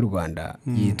kuri Radio Rwanda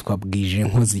yitwa Bwije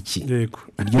Nkoziki.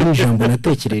 Iryo ni ijambo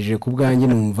natekereje ku bwanjye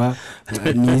numva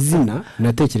ni izina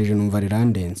natekereje numva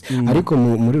rirandenze ariko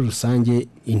muri rusange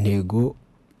intego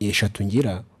 3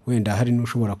 ngira wenda hari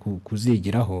n'ushobora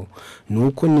kuzigiraho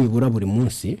nuko nibura buri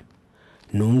munsi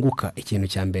nunguka ikintu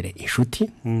cya mbere inshuti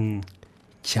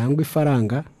cyangwa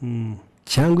ifaranga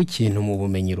cyangwa ikintu mu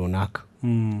bumenyi runaka.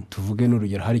 Tuvuge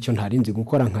n'urugero hari icyo ntarinzi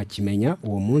gukora nkakimenya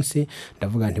uwo munsi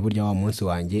ndavuga nti burya wa munsi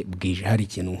wanjye bwije hari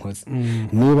ikintu nkoze.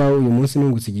 Niba uyu munsi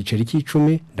nungutse igiceri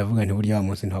cy'icumi ndavuga nti burya wa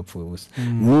munsi ntapfuye ubusa.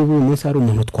 Niba uyu munsi hari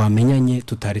umuntu twamenyanye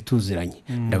tutari tuziranye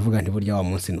ndavuga nti burya wa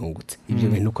munsi nungutse. Ibyo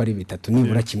bintu uko ari bitatu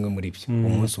nibura kimwe muri byo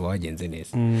umunsi wagenze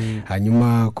neza.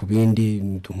 Hanyuma ku bindi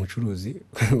umucuruzi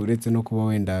uretse no kuba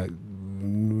wenda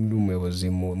n'umuyobozi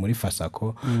muri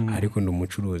Fasako ariko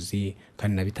ndumucuruzi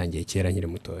kandi nabitangiye kera nkiri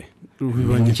mutoya.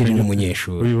 Nkiri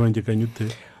n'umunyeshuri. Ubibangikanye ute?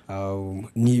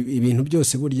 Ni ibintu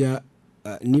byose burya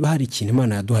niba hari ikintu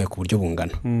Imana yaduhaye ku buryo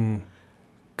bungana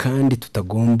kandi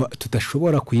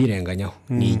tutashobora kuyirenganyaho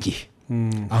ni igihe.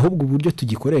 Ahubwo uburyo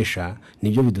tugikoresha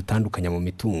nibyo bidutandukanya mu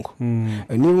mitungo.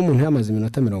 Niba umuntu yamaze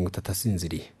iminota 30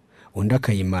 asinziriye undi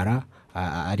akayimara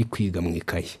ari kwiga mu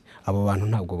ikaye abo bantu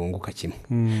ntabwo bunguka kimwe.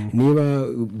 Niba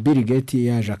Bill Gates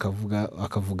yaje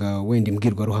akavuga wenda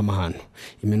imbwirwaruhame hano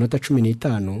iminota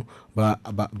 15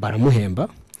 baramuhemba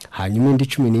hanyuma indi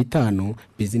 15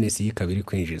 business y'ikabiri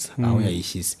kwinjiza aho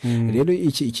yayishyize. Rero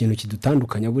ikintu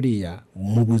kidutandukanya buriya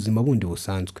mu buzima bundi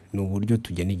busanzwe ni uburyo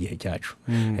tugena igihe cyacu.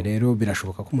 Rero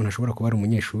birashoboka ko umuntu ashobora kuba ari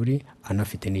umunyeshuri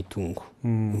anafite n'itungo.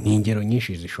 Ni ingero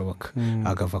nyinshi zishoboka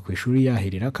agava ku ishuri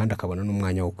yahirira kandi akabona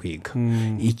n'umwanya wo kwiga.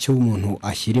 Icyo umuntu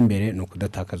ashyira imbere no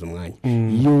kudatakaza umwanya.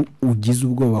 Iyo ugize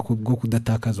ubwoba bwo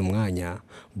kudatakaza umwanya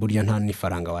burya nta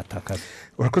n'ifaranga watakaza.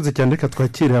 Urakoze cyane reka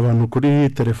twakire abantu kuri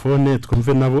telefone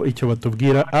twumve nabo icyo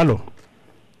batubwira. Allo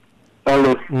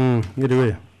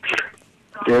Nyiriwe.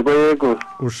 Yego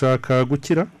ushaka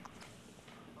gukira?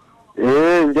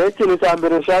 Njye ikintu cya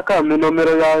mbere nshaka ni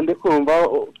nomero yawe ndi kumva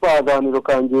twaganira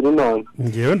kangira inama.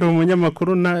 Njyewe ndi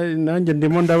umunyamakuru nanjye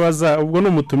ndimo ndabaza ubwo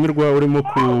n'umutumirwa urimo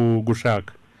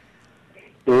gushaka.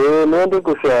 Niyo ndi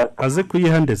gushaka. Aze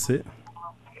kuyiha ndetse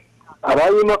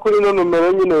arayima kuri no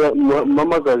nomero nyine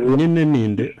mamagaje. Nyine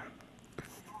ninde?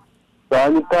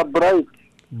 Banyita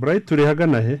Bright uri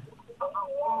hagana he?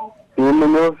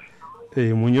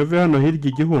 Munyove hano hirya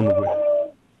igihundwe.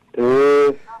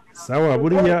 Sawa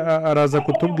buriya araza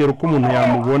kutubwira uko umuntu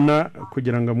yamubona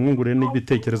kugira ngo amwungure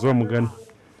n'ibitekerezo bamugana.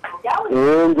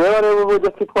 Njyewe rero uburyo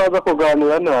twaza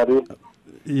kuganira nari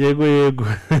yego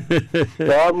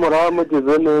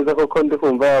muramugize neza koko ndi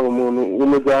kumva yaba umuntu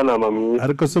w'umujyanama mwiza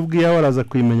ariko se ubwiyawe araza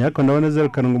kwimenya ariko ndabona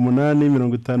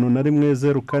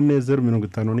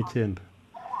 0788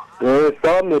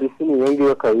 sawa merci niyo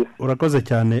ngiyo kabisa urakoze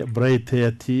cyane Bright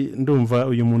ati ndumva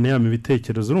uyu muntu yama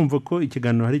ibitekerezo urumva ko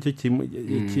ikiganiro hari icyo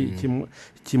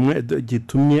kimwe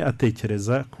gitumye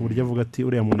atekereza ku buryo avuga ati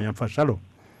uriya muntu yamfasha alo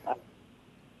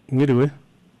mwiriwe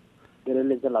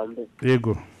neza lambe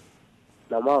yego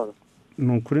namahoro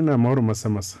nukuri namahoro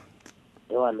masamasa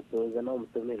Yohana tuza no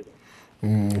mutumire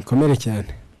komere cyane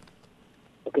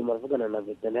maravugana na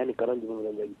veterinary Karongi mu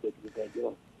murenge wa Gitega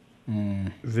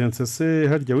Vincent se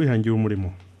harya wihangiye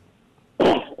umurimo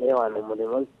Yohana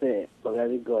umurimo se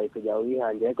bagabigoye kujya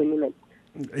wihangiye ariko nyine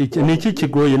ni iki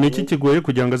kigoye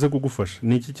kugira ngo aze kugufasha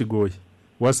ni iki kigoye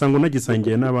wasanga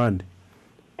unagisangiye n'abandi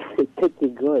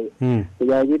kigoye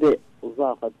kugira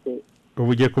uzafate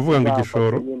ubu ugiye kuvuga ngo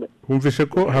igishoro wumvishe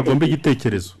ko hagomba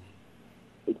igitekerezo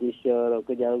igishoro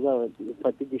kugira ngo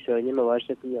uzafate igishoro nyine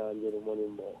ubashe kwihangira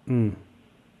umurimo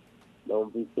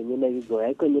ndumvise nyine bigoye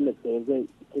ariko nyine twebwe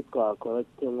icyo twakora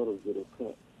cyo nk'urubyiruko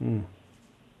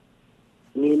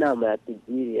n'inama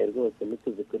yatugiriye rwose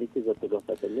nituzikurikiza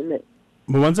tugafata nyine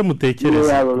mubanze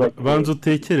mutekereze banze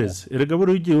utekereze erega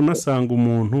buri ugiye unasanga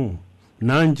umuntu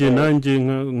nanjye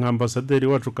nka ambasaderi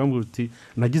wacu ukambwira uti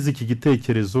nagize iki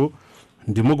gitekerezo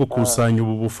ndimo gukusanya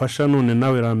ubu bufasha none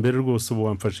nawe rambere rwose ubu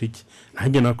wamfasha iki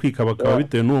nanjye nakwika bakaba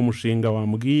bitewe n'uwo mushinga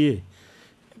wambwiye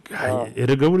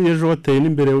erega buri ejo wateye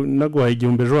n'imbere naguhaye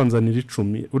 1000 ejo wanzanira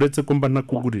 10 uretse ko mba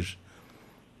nakugurije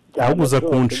ahubwo uza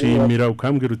kunshimira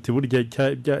ukambwira uti burya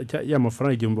ya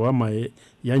mafaranga 1000 wamaye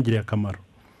yangiriye akamaro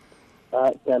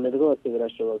cyane rwose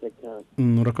birashoboka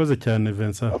cyane urakoze cyane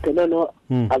Vincent okay no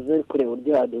aze kure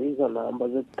buryo aduhizo namba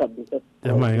ze kabisa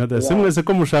yamaye ngada simwese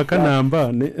ko mushaka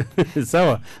namba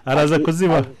sawa araza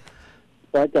kuziba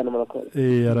cyane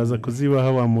murakoze araza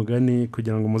kuzibaha wa mugani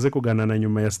kugira ngo muze kuganana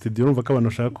nyuma ya studio urumva ko abantu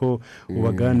bashaka ko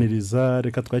ubaganiriza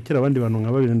reka twakira abandi bantu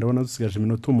nka babiri ndabona dusigaje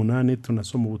iminota 8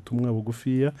 tunasoma ubutumwa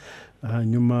bugufiya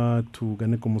hanyuma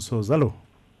tugane ku musozo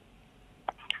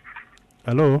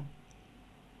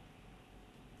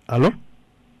alo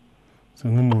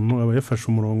nk'umuntu aba yafashe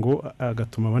umurongo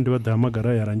agatuma abandi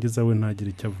badahamagara yarangiza we ntagira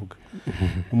icyo avuga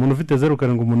umuntu ufite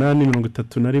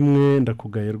 0788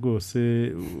 ndakugaye rwose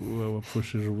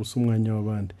wapfushije ubusa umwanya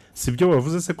w'abandi sibyo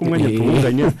wavuze se ko umwanya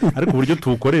tuwunganya ariko uburyo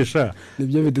tuwukoresha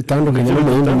nibyo bidutandukanye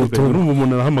n'umuhungu muto urumva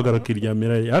umuntu arahamagara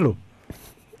akiryamira alo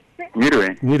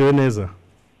mwiriwe neza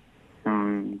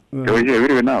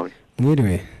wiriwe nawe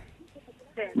mwiriwe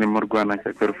ni mu Rwanda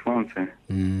cya Alphonse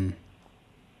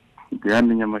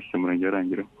Diane Nyamashyi murenge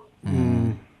warangiro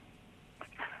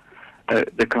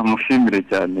reka mushimire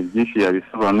cyane byinshi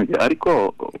yabisobanuye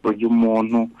ariko uyu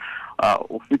muntu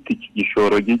ufite iki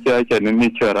gishoro gicya cyane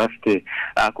n'icyo yarafite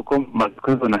kuko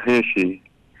mazikozo na heshi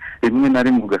rimwe na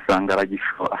rimwe ugasanga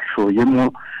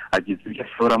ashoyemo agize ibyo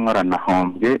ashoramo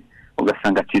aranahombye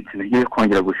ugasanga acitse ibyo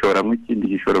kongera gushoramo ikindi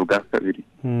gishoro bwa kabiri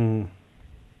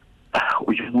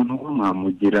uyu muntu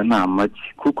mwamugira nama ki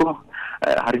kuko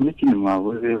hari n'ikindi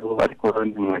mwavuzeho ariko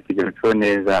ntimwakigarukaho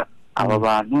neza aba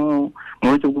bantu mu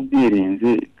buryo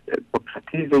bw'ubwirinzi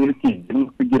koperative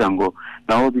y'ubwirinzi kugira ngo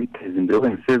nabo biteze imbere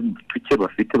wese tuke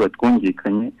bafite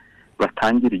batwungikanye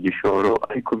batangira igishoro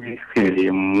ariko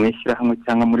bihereye mu ishyirahamwe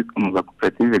cyangwa muri mu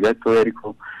koperative gatoya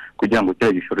ariko kugira ngo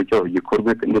cya gishoro cyabo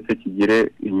gikorwe ndetse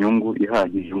kigire inyungu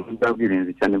ihagije mu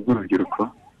bwirinzi cyane bw'urubyiruko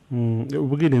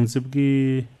ubwirinzi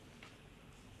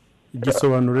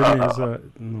igisobanuro neza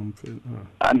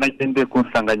nagendeye ku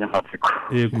nsanganyamatsiko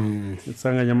yego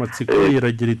insanganyamatsiko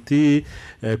iragira iti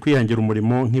kwihangira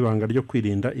umurimo nk'ibanga ryo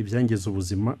kwirinda ibyangiza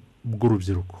ubuzima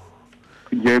bw'urubyiruko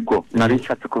yego nari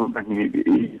nshatse kuvuga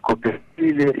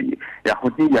koperative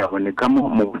yahoze yabonekamo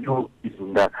mu buryo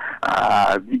bwirinda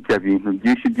bijya bintu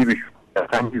byinshi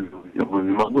by'ibyangiza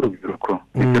ubuzima bw'urubyiruko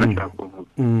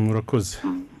urakoze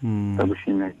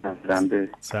ndagushimiye cyane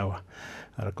sawa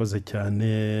arakoze cyane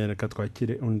reka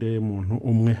twakire undi muntu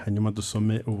umwe hanyuma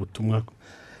dusome ubutumwa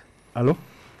alo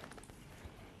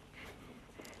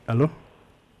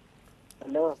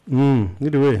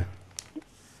mwiriwe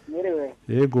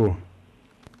yego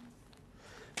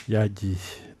yagiye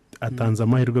atanze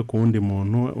amahirwe ku wundi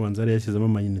muntu wanze ari yashyizemo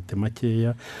amayinite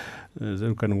makeya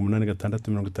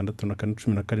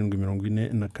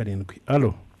 0786641747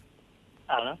 alo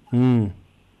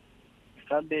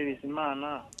Sabe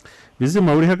Bizimana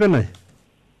Bizima uri haganaye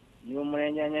ni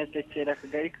umurenge wa Nyasekera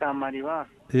Kagari ka Mariba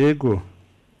yego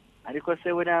ariko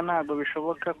se buriya ntabwo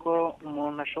bishoboka ko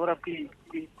umuntu ashobora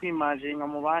kwimajinga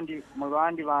mu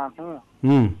bandi bantu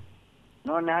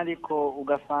none ariko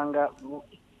ugasanga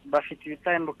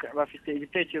bafite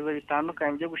ibitekerezo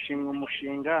bitandukanye byo gushinga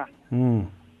umushinga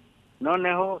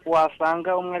noneho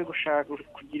wasanga umwe ari gushaka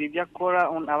kugira ibyo akora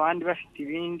abandi bafite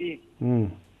ibindi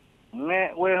umwe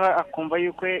weho akumva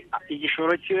yuko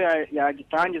igishoro cyiwe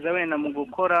yagitangiza wenda mu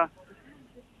gukora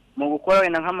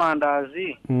wenda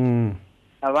nk'amandazi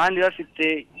abandi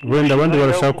bafite wenda abandi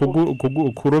barashaka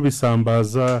kuroba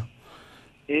isambaza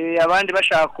abandi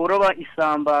bashaka kuroba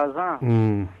isambaza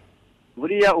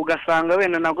buriya ugasanga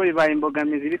wenda nabwo bibaye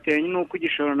imbogamizi bitewe n'uko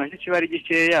igishoro nacyo kiba ari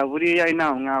gikeya buriya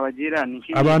inama mwabagira ni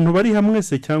abantu bari hamwe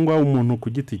se cyangwa umuntu ku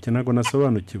giti cye ntabwo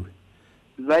nasobanukiwe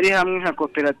bari hamwe nka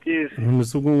koperative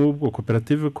ubwo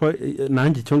koperative ko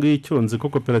nanjye icyo ngicyo nzi ko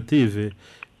koperative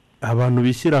abantu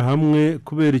bishyira hamwe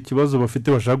kubera ikibazo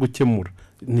bafite bashaka gukemura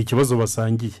ni ikibazo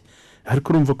basangiye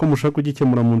ariko urumva ko mushaka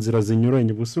kugikemura mu nzira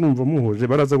zinyuranye gusa urumva muhuje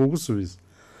baraza kugusubiza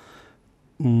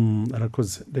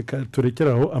arakoze reka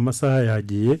turekeraho amasaha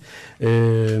yagiye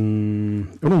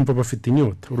urumva bafite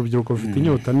inyota urubyiruko rufite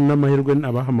inyota n'amahirwe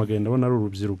abahamagaye ndabona ari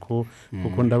urubyiruko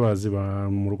kuko ndabazi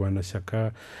mu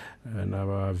Rwandashyaka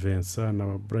n'aba Vincent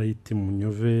n'aba Bright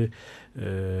Munyove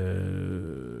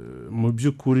mu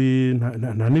by'ukuri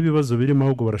nta n'ibibazo birimo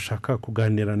ahubwo barashaka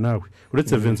kuganira nawe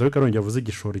uretse Vincent we Karongi yavuze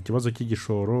igishoro ikibazo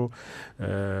cy'igishoro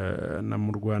na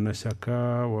mu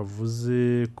Rwandashyaka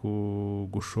wavuze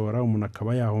gushora umuntu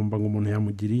akaba yahomba ngo umuntu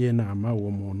yamugiriye inama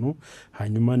uwo muntu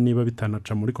hanyuma niba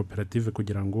bitanaca muri koperative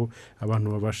kugira ngo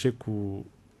abantu babashe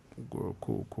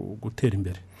gutera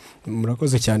imbere.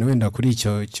 Murakoze cyane wenda kuri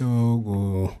icyo cyo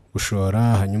gushora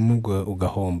hanyuma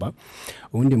ugahomba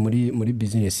ubundi muri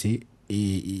business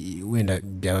wenda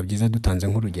byaba byiza dutanze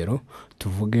nk'urugero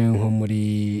tuvuge nko muri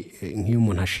nk'iyo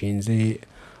umuntu ashinze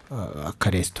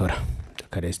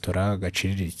akaresitora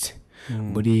gaciriritse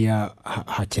buriya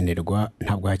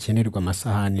ntabwo hakenerwa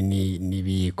amasahani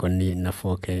n'ibiyiko na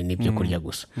foke n'ibyo kurya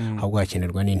gusa ahubwo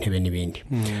hakenerwa n'intebe n'ibindi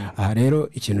aha rero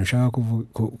ikintu nshaka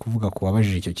kuvuga ku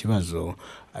wabajije icyo kibazo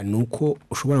ni uko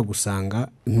ushobora gusanga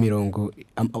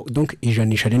donc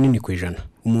ijanisha rinini ku ijana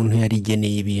umuntu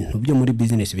yarigeneye ibintu byo muri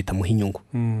business bitamuha inyungu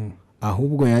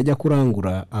ahubwo yajya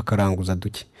kurangura akaranguza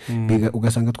duke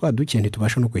ugasanga twaduke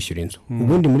ntitubasha no kwishyura inzu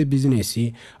ubundi muri business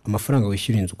amafaranga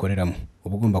wishyura inzu ukoreramo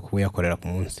uba ugomba kuba yakorera ku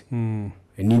munsi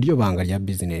ni ryo banga rya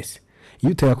business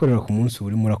iyo utayakorera ku munsi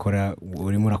urimo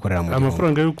urakorera mu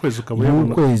amafaranga y'ukwezi ukaba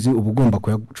ukwezi uba ugomba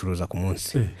kuyacuruza ku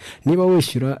munsi niba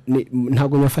wishyura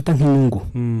ntabwo nyafata nk'inyungu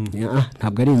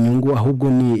ntabwo ari inyungu ahubwo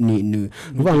ni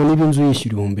uvanga niba inzu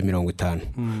yishyura 50,000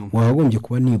 wagombye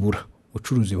kuba nibura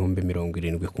ucuruza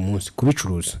 70,000 ku munsi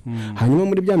kubicuruza hanyuma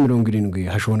muri bya 70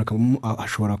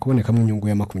 hashobora kubonekamo inyungu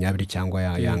ya 20 cyangwa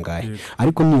yangaye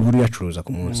ariko nibura yacuruza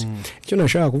ku munsi icyo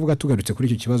nashaka kuvuga tugarutse kuri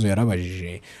icyo kibazo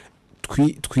yarabajije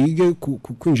twige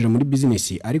kwinjira muri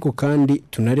business ariko kandi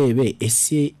tunarebe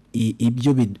ese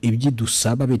ibyo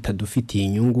dusaba bitadufitiye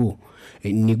inyungu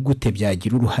ni gute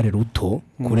byagira uruhare ruto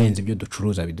kurenza ibyo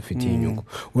ducuruza bidufitiye inyungu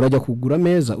urajya kugura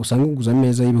meza usanga uguza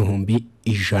meza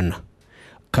y'100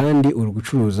 kandi uri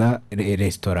gucuruza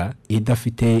resitora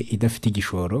idafite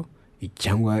igishoro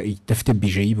cyangwa idafite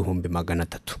budget y'300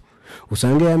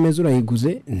 usanga ya meza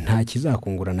urayiguze nta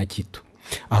kizakungura na kito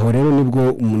aho rero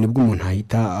nibwo umuntu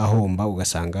ahita ahomba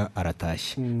ugasanga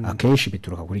aratashye akenshi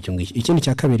bituruka kuri icyo ngicyo ikindi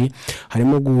cya kabiri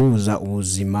harimo guhuza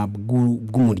ubuzima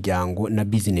bw'umuryango na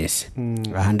business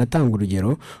aha ndatanga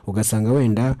urugero ugasanga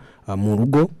wenda mu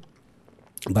rugo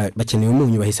bakeneye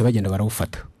umunyu bahise bagenda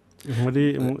barawufata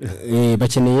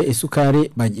bakeneye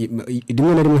isukari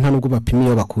rimwe na rimwe nta nubwo bapima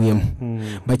iyo bakuyemo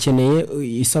bakeneye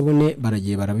isabune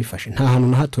baragiye barabifashe nta hantu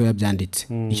na hatoya byanditse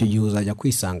icyo gihe uzajya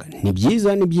kwisanga ni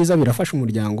byiza birafasha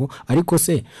umuryango ariko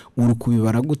se uri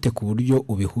kubibara gute ku buryo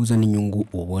ubihuza n'inyungu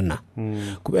ubona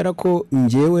kubera ko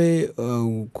njyewe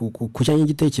ku cyanya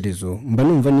igitekerezo mba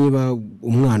numva niba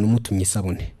umwana umutumye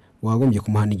isabune wagombye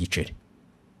kumuha n'igiceri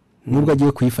nubwo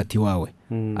agiye kuyifata iwawe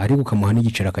ariko ukamuha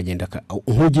n'igiceri akagenda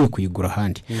nk'ugiye kuyigura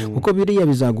ahandi kuko biriya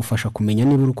bizagufasha kumenya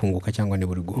niba uri kunguka cyangwa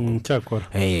niba uri guhomba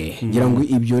ngira ngo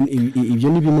ibyo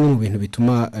ni bimwe mu bintu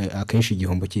bituma akenshi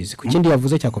igihombo kizi ku kindi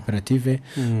yavuze cya koperative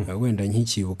wenda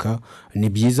nkikibuka ni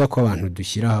byiza ko abantu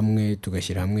dushyira hamwe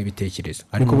tugashyira hamwe ibitekerezo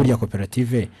ariko burya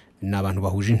koperative ni abantu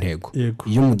bahuje intego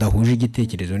iyo mudahuje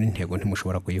igitekerezo n'intego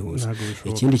ntimushobora kuyihuza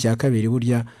ikindi cya kabiri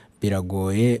burya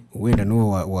biragoye wenda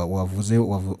n'uwo wavuze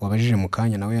wabajije mu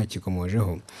kanya nawe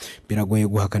yakikomojeho biragoye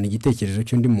guhakana igitekerezo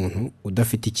cy'undi muntu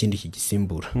udafite ikindi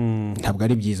kigisimbura ntabwo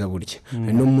ari byiza burya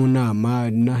no mu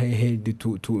nama na hehe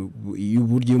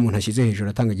y'uburyo umuntu ashyize hejuru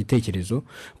atanga igitekerezo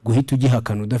guhita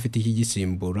ugihakana udafite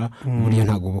ikigisimbura burya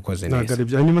ntabwo bukoze neza ntabwo ari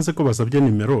byo hanyuma se ko basabye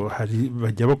nimero hari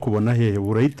bajya bakubona hehe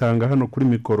urayitanga hano kuri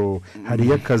mikoro hari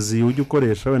y'akazi ujya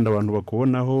ukoresha wenda abantu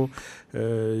bakubonaho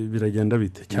biragenda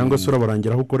bite cyangwa se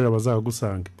urabarangira aho ukorera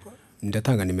bazagusanga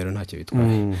ndatanga nimero ntacyo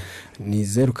bitwaye ni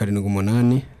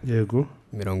 078 yego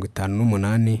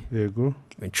 58 yego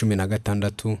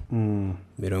 16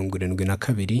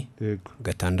 72 yego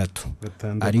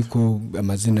 6 ariko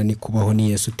amazina ni kubaho ni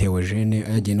Yesu Theogene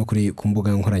yagiye no kuri ku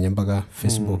mbuga nkoranyambaga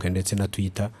Facebook ndetse na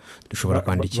Twitter dushobora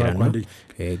kwandikirana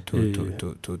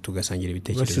tugasangira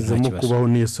ibitekerezo bashyizemo kubaho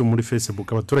ni Yesu muri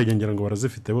Facebook abaturage ngira ngo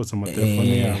barazifite bose mu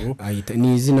telefone yabo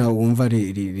ni izina wumva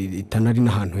ritanari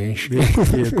n'ahantu henshi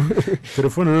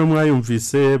telefone rero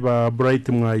mwayumvise ba Bright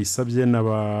mwayisabye na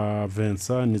ba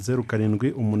Vincent ni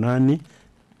 078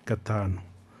 5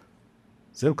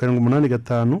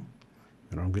 078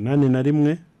 5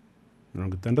 81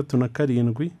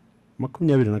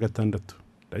 67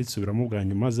 ndayisubiramo bwa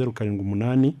nyuma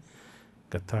 078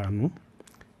 5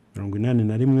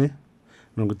 81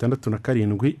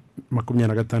 67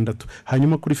 26.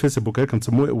 hanyuma kuri Facebook reka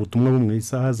nsome ubutumwa bumwe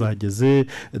isaha zageze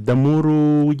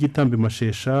Damuru w'igitambi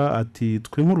mashesha ati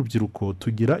twe nk'urubyiruko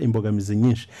tugira imbogamizi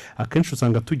nyinshi akenshi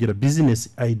usanga tugira business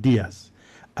ideas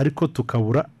ariko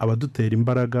tukabura abadutera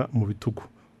imbaraga mu bitugu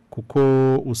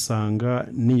kuko usanga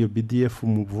niyo BDF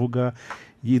muvuga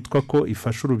yitwa ko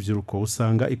ifasha urubyiruko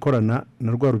usanga ikorana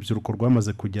na rwa rubyiruko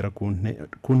rwamaze kugera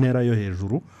ku ntera yo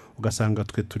hejuru ugasanga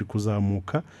twe turi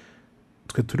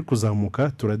kuzamuka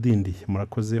turadindiye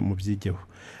murakoze mu byigeho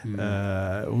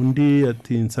undi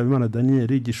ati Nsabimana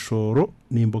Daniel igishoro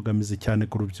ni imbogamizi cyane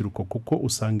ku rubyiruko kuko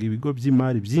usanga ibigo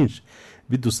by'imari byinshi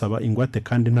bidusaba ingwate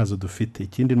kandi ntazo dufite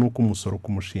ikindi nuko umusoro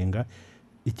ku mushinga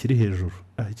ikiri hejuru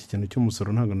iki kintu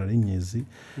cy'umusoro ntago nari nyizi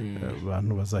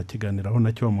abantu bazakiganiraho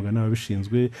nacyo bamugana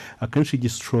babishinzwe akenshi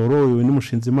igishoro ni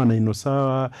mushinzi Imana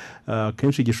Inosa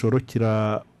akenshi igishoro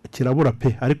kirabura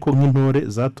pe ariko nk'intore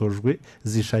zatojwe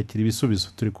zishakira ibisubizo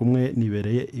turi kumwe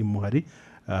nibereye imuhari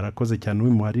arakoze cyane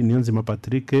w'imuhari niyo nzima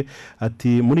Patrick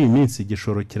ati muri iyi minsi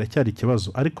igishoro kiracyari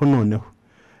ikibazo ariko noneho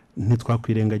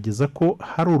ntitwakwirengagiza ko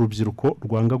hari urubyiruko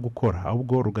rwanga gukora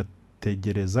ahubwo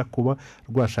rugategereza kuba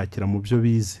rwashakira mu byo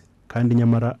bize kandi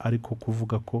nyamara ariko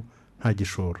kuvuga ko nta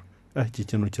gishoro iki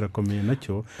kintu kirakomeye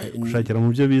nacyo gushakira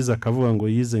mu byo bize akavuga ngo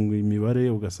yize ngo imibare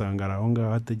ugasanga aho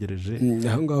ngaho hategereje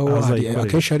aho ngaho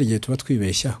akenshi hari igihe tuba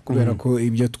twibeshya kubera ko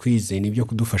ibyo twize nibyo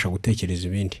kudufasha gutekereza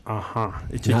ibindi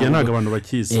iki gihe ntago abantu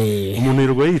bakize umuntu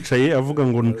yirirwa yicaye avuga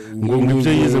ngo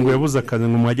ibyo yize ngo yabuze akazi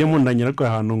ngo mwajye mundanyira ko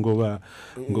ahantu ngo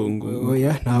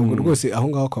oya ntabwo rwose aho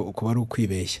ngaho kuba ari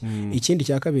ukwibeshya ikindi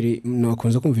cya kabiri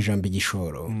nakunze kumva ijambo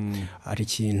igishoro ari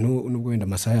ikintu nubwo wenda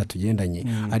amasaha yatugendanye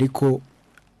ariko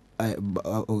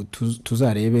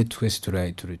tuzarebe twese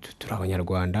turi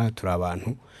abanyarwanda turi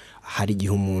abantu hari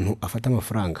igihe umuntu afata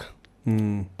amafaranga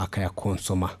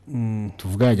akayakonsoma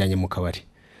tuvuga yajyanye mu kabari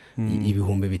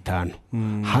ibihumbi 5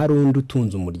 hari undi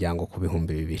utunze umuryango ku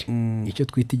bihumbi 2 icyo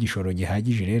twita igishoro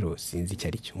gihagije rero sinzi icyo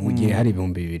ari cyo mu gihe hari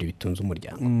ibihumbi 2 bitunze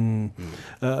umuryango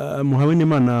muhawe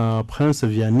n'Imana Prince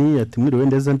Vianney ati mwiriwe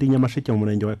ndeza ndi Nyamasheke mu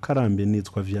murenge wa Karambe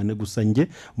nitwa Vianney gusa nge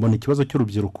mbona ikibazo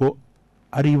cy'urubyiruko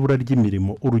ari ibura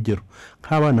ry'imirimo urugero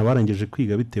nk'abana barangije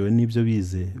kwiga bitewe n'ibyo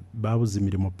bize babuze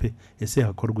imirimo pe ese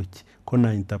hakorwa iki ko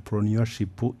na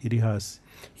entrepreneurship iri hasi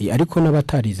ariko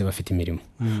n'abatarize bafite imirimo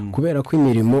kubera ko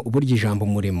imirimo burya ijambo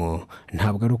umurimo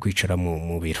ntabwo ari ukwicara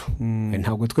mu biro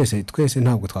ntabwo twese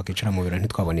ntabwo twakwicara mu biro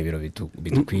ntitwabona ibiro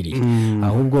bidukwiriye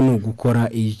ahubwo ni ugukora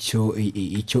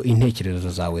icyo intekerezo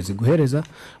zawe ziguhereza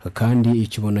kandi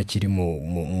icyo ubona kiri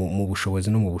mu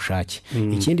bushobozi no mu bushake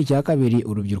ikindi cya kabiri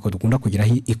urubyiruko dukunda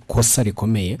kugiraho ikosa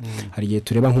rikomeye hari igihe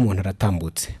tureba nk'umuntu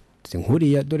aratambutse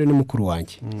nkuriya dore n'umukuru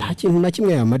wanjye nta kintu na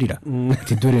kimwe yamarira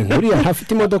ati dore nkuriya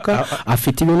afite imodoka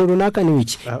afite ibintu runaka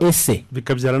n'ibiki ese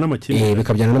bikabyara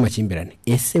n'amakimbirane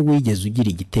ese wigeze ugira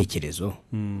igitekerezo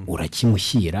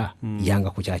urakimushyira yanga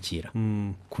kucyakira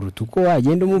kuruta uko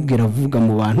wagenda umubwira avuga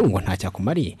mu bantu ngo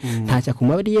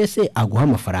ntacyakumariye se aguha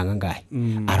amafaranga ngahe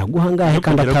araguha ngahe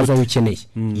kandi ataza aho ukeneye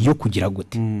iyo kugira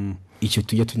gute icyo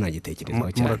tujya tunagitekerezaho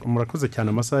cyane murakoze cyane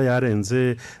amasaha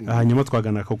yarenze hanyuma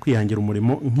twagana ko kwihangira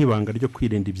umurimo nk'ibanga ryo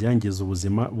kwirinda ibyangiza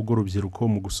ubuzima bw'urubyiruko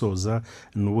mu gusoza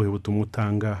n'ubuhe butumwa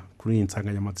utanga kuri iyi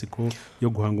nsanganyamatsiko yo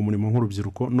guhanga umurimo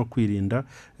nk'urubyiruko no kwirinda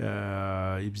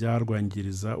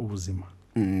ibyarwangiriza ubuzima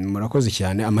murakoze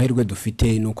cyane. Amahirwe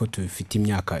dufite nuko dufite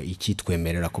imyaka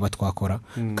ikitwemerera kuba twakora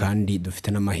kandi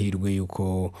dufite n'amahirwe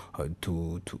yuko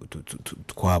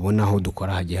twabona aho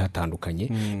dukora hagiye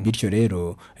hatandukanye. Bityo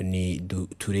rero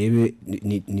turebe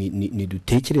ni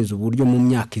dutekereza uburyo mu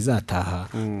myaka izataha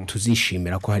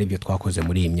tuzishimira ko hari ibyo twakoze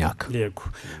muri iyi myaka. Yego,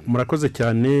 murakoze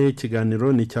cyane.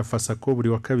 Ikiganiro ni cya FASACO buri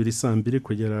wa kabiri 2:00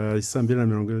 kugera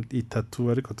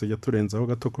 2:30, ariko tujya turenzaho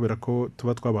gato kubera ko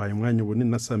tuba twabahaye umwanya ubunini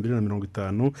na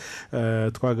 2:50.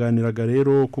 Twaganiraga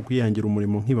rero ku kwiyangira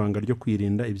umurimo nk'ibanga ryo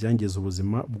kwirinda ibyangiza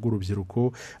ubuzima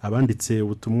bw'urubyiruko. Abanditse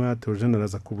ubutumwa Theogene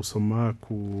araza kubusoma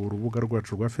ku rubuga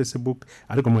rwacu rwa Facebook,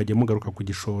 ariko mwagiye mugaruka ku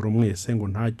gishoro mwese ngo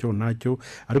ntacyo,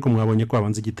 ariko mwabonye ko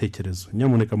abanze igitekerezo.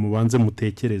 Nyamuneka mubanze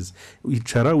mutekereze,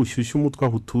 icara ushyushye umutwe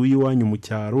aho utuye iwanyu mu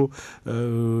cyaro.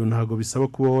 Ntago bisaba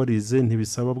kuba warize,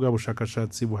 ntibisaba bwa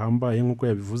bushakashatsi buhambaye nk'uko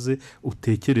yabivuze.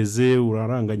 Utekereze,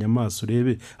 uraranganya amaso,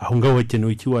 urebe aho ngaho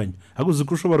hakenewe ikiwanyu. Aguze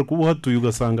ko ushobora kuba uhatuye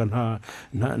ugasanga nta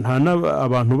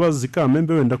abantu bazi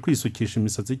Kamembe wenda kwisukisha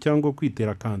imisatsi cyangwa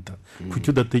kwitera kanta. Kuki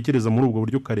udatekereza muri ubwo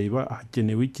buryo ukareba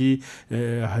hakenewe iki?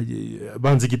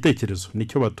 Banze igitekerezo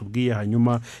nicyo batubwiye,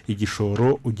 hanyuma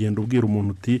igishoro ugenda ubwira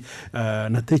umuntu uti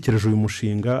natekereje uyu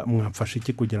mushinga, mwamfasha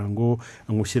iki kugira ngo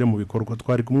ngushyire mu bikorwa.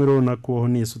 Twari kumwe rero nako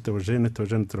ni Yesu Theogene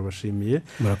turabashimiye.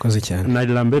 Murakoze cyane. Na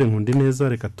Lambert Nkundi neza,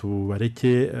 reka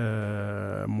tubareke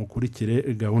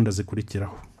mukurikire gahunda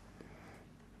zikurikiraho.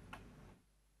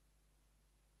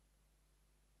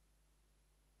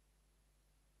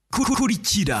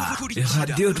 Kurikira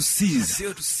Radio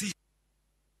Rusizi.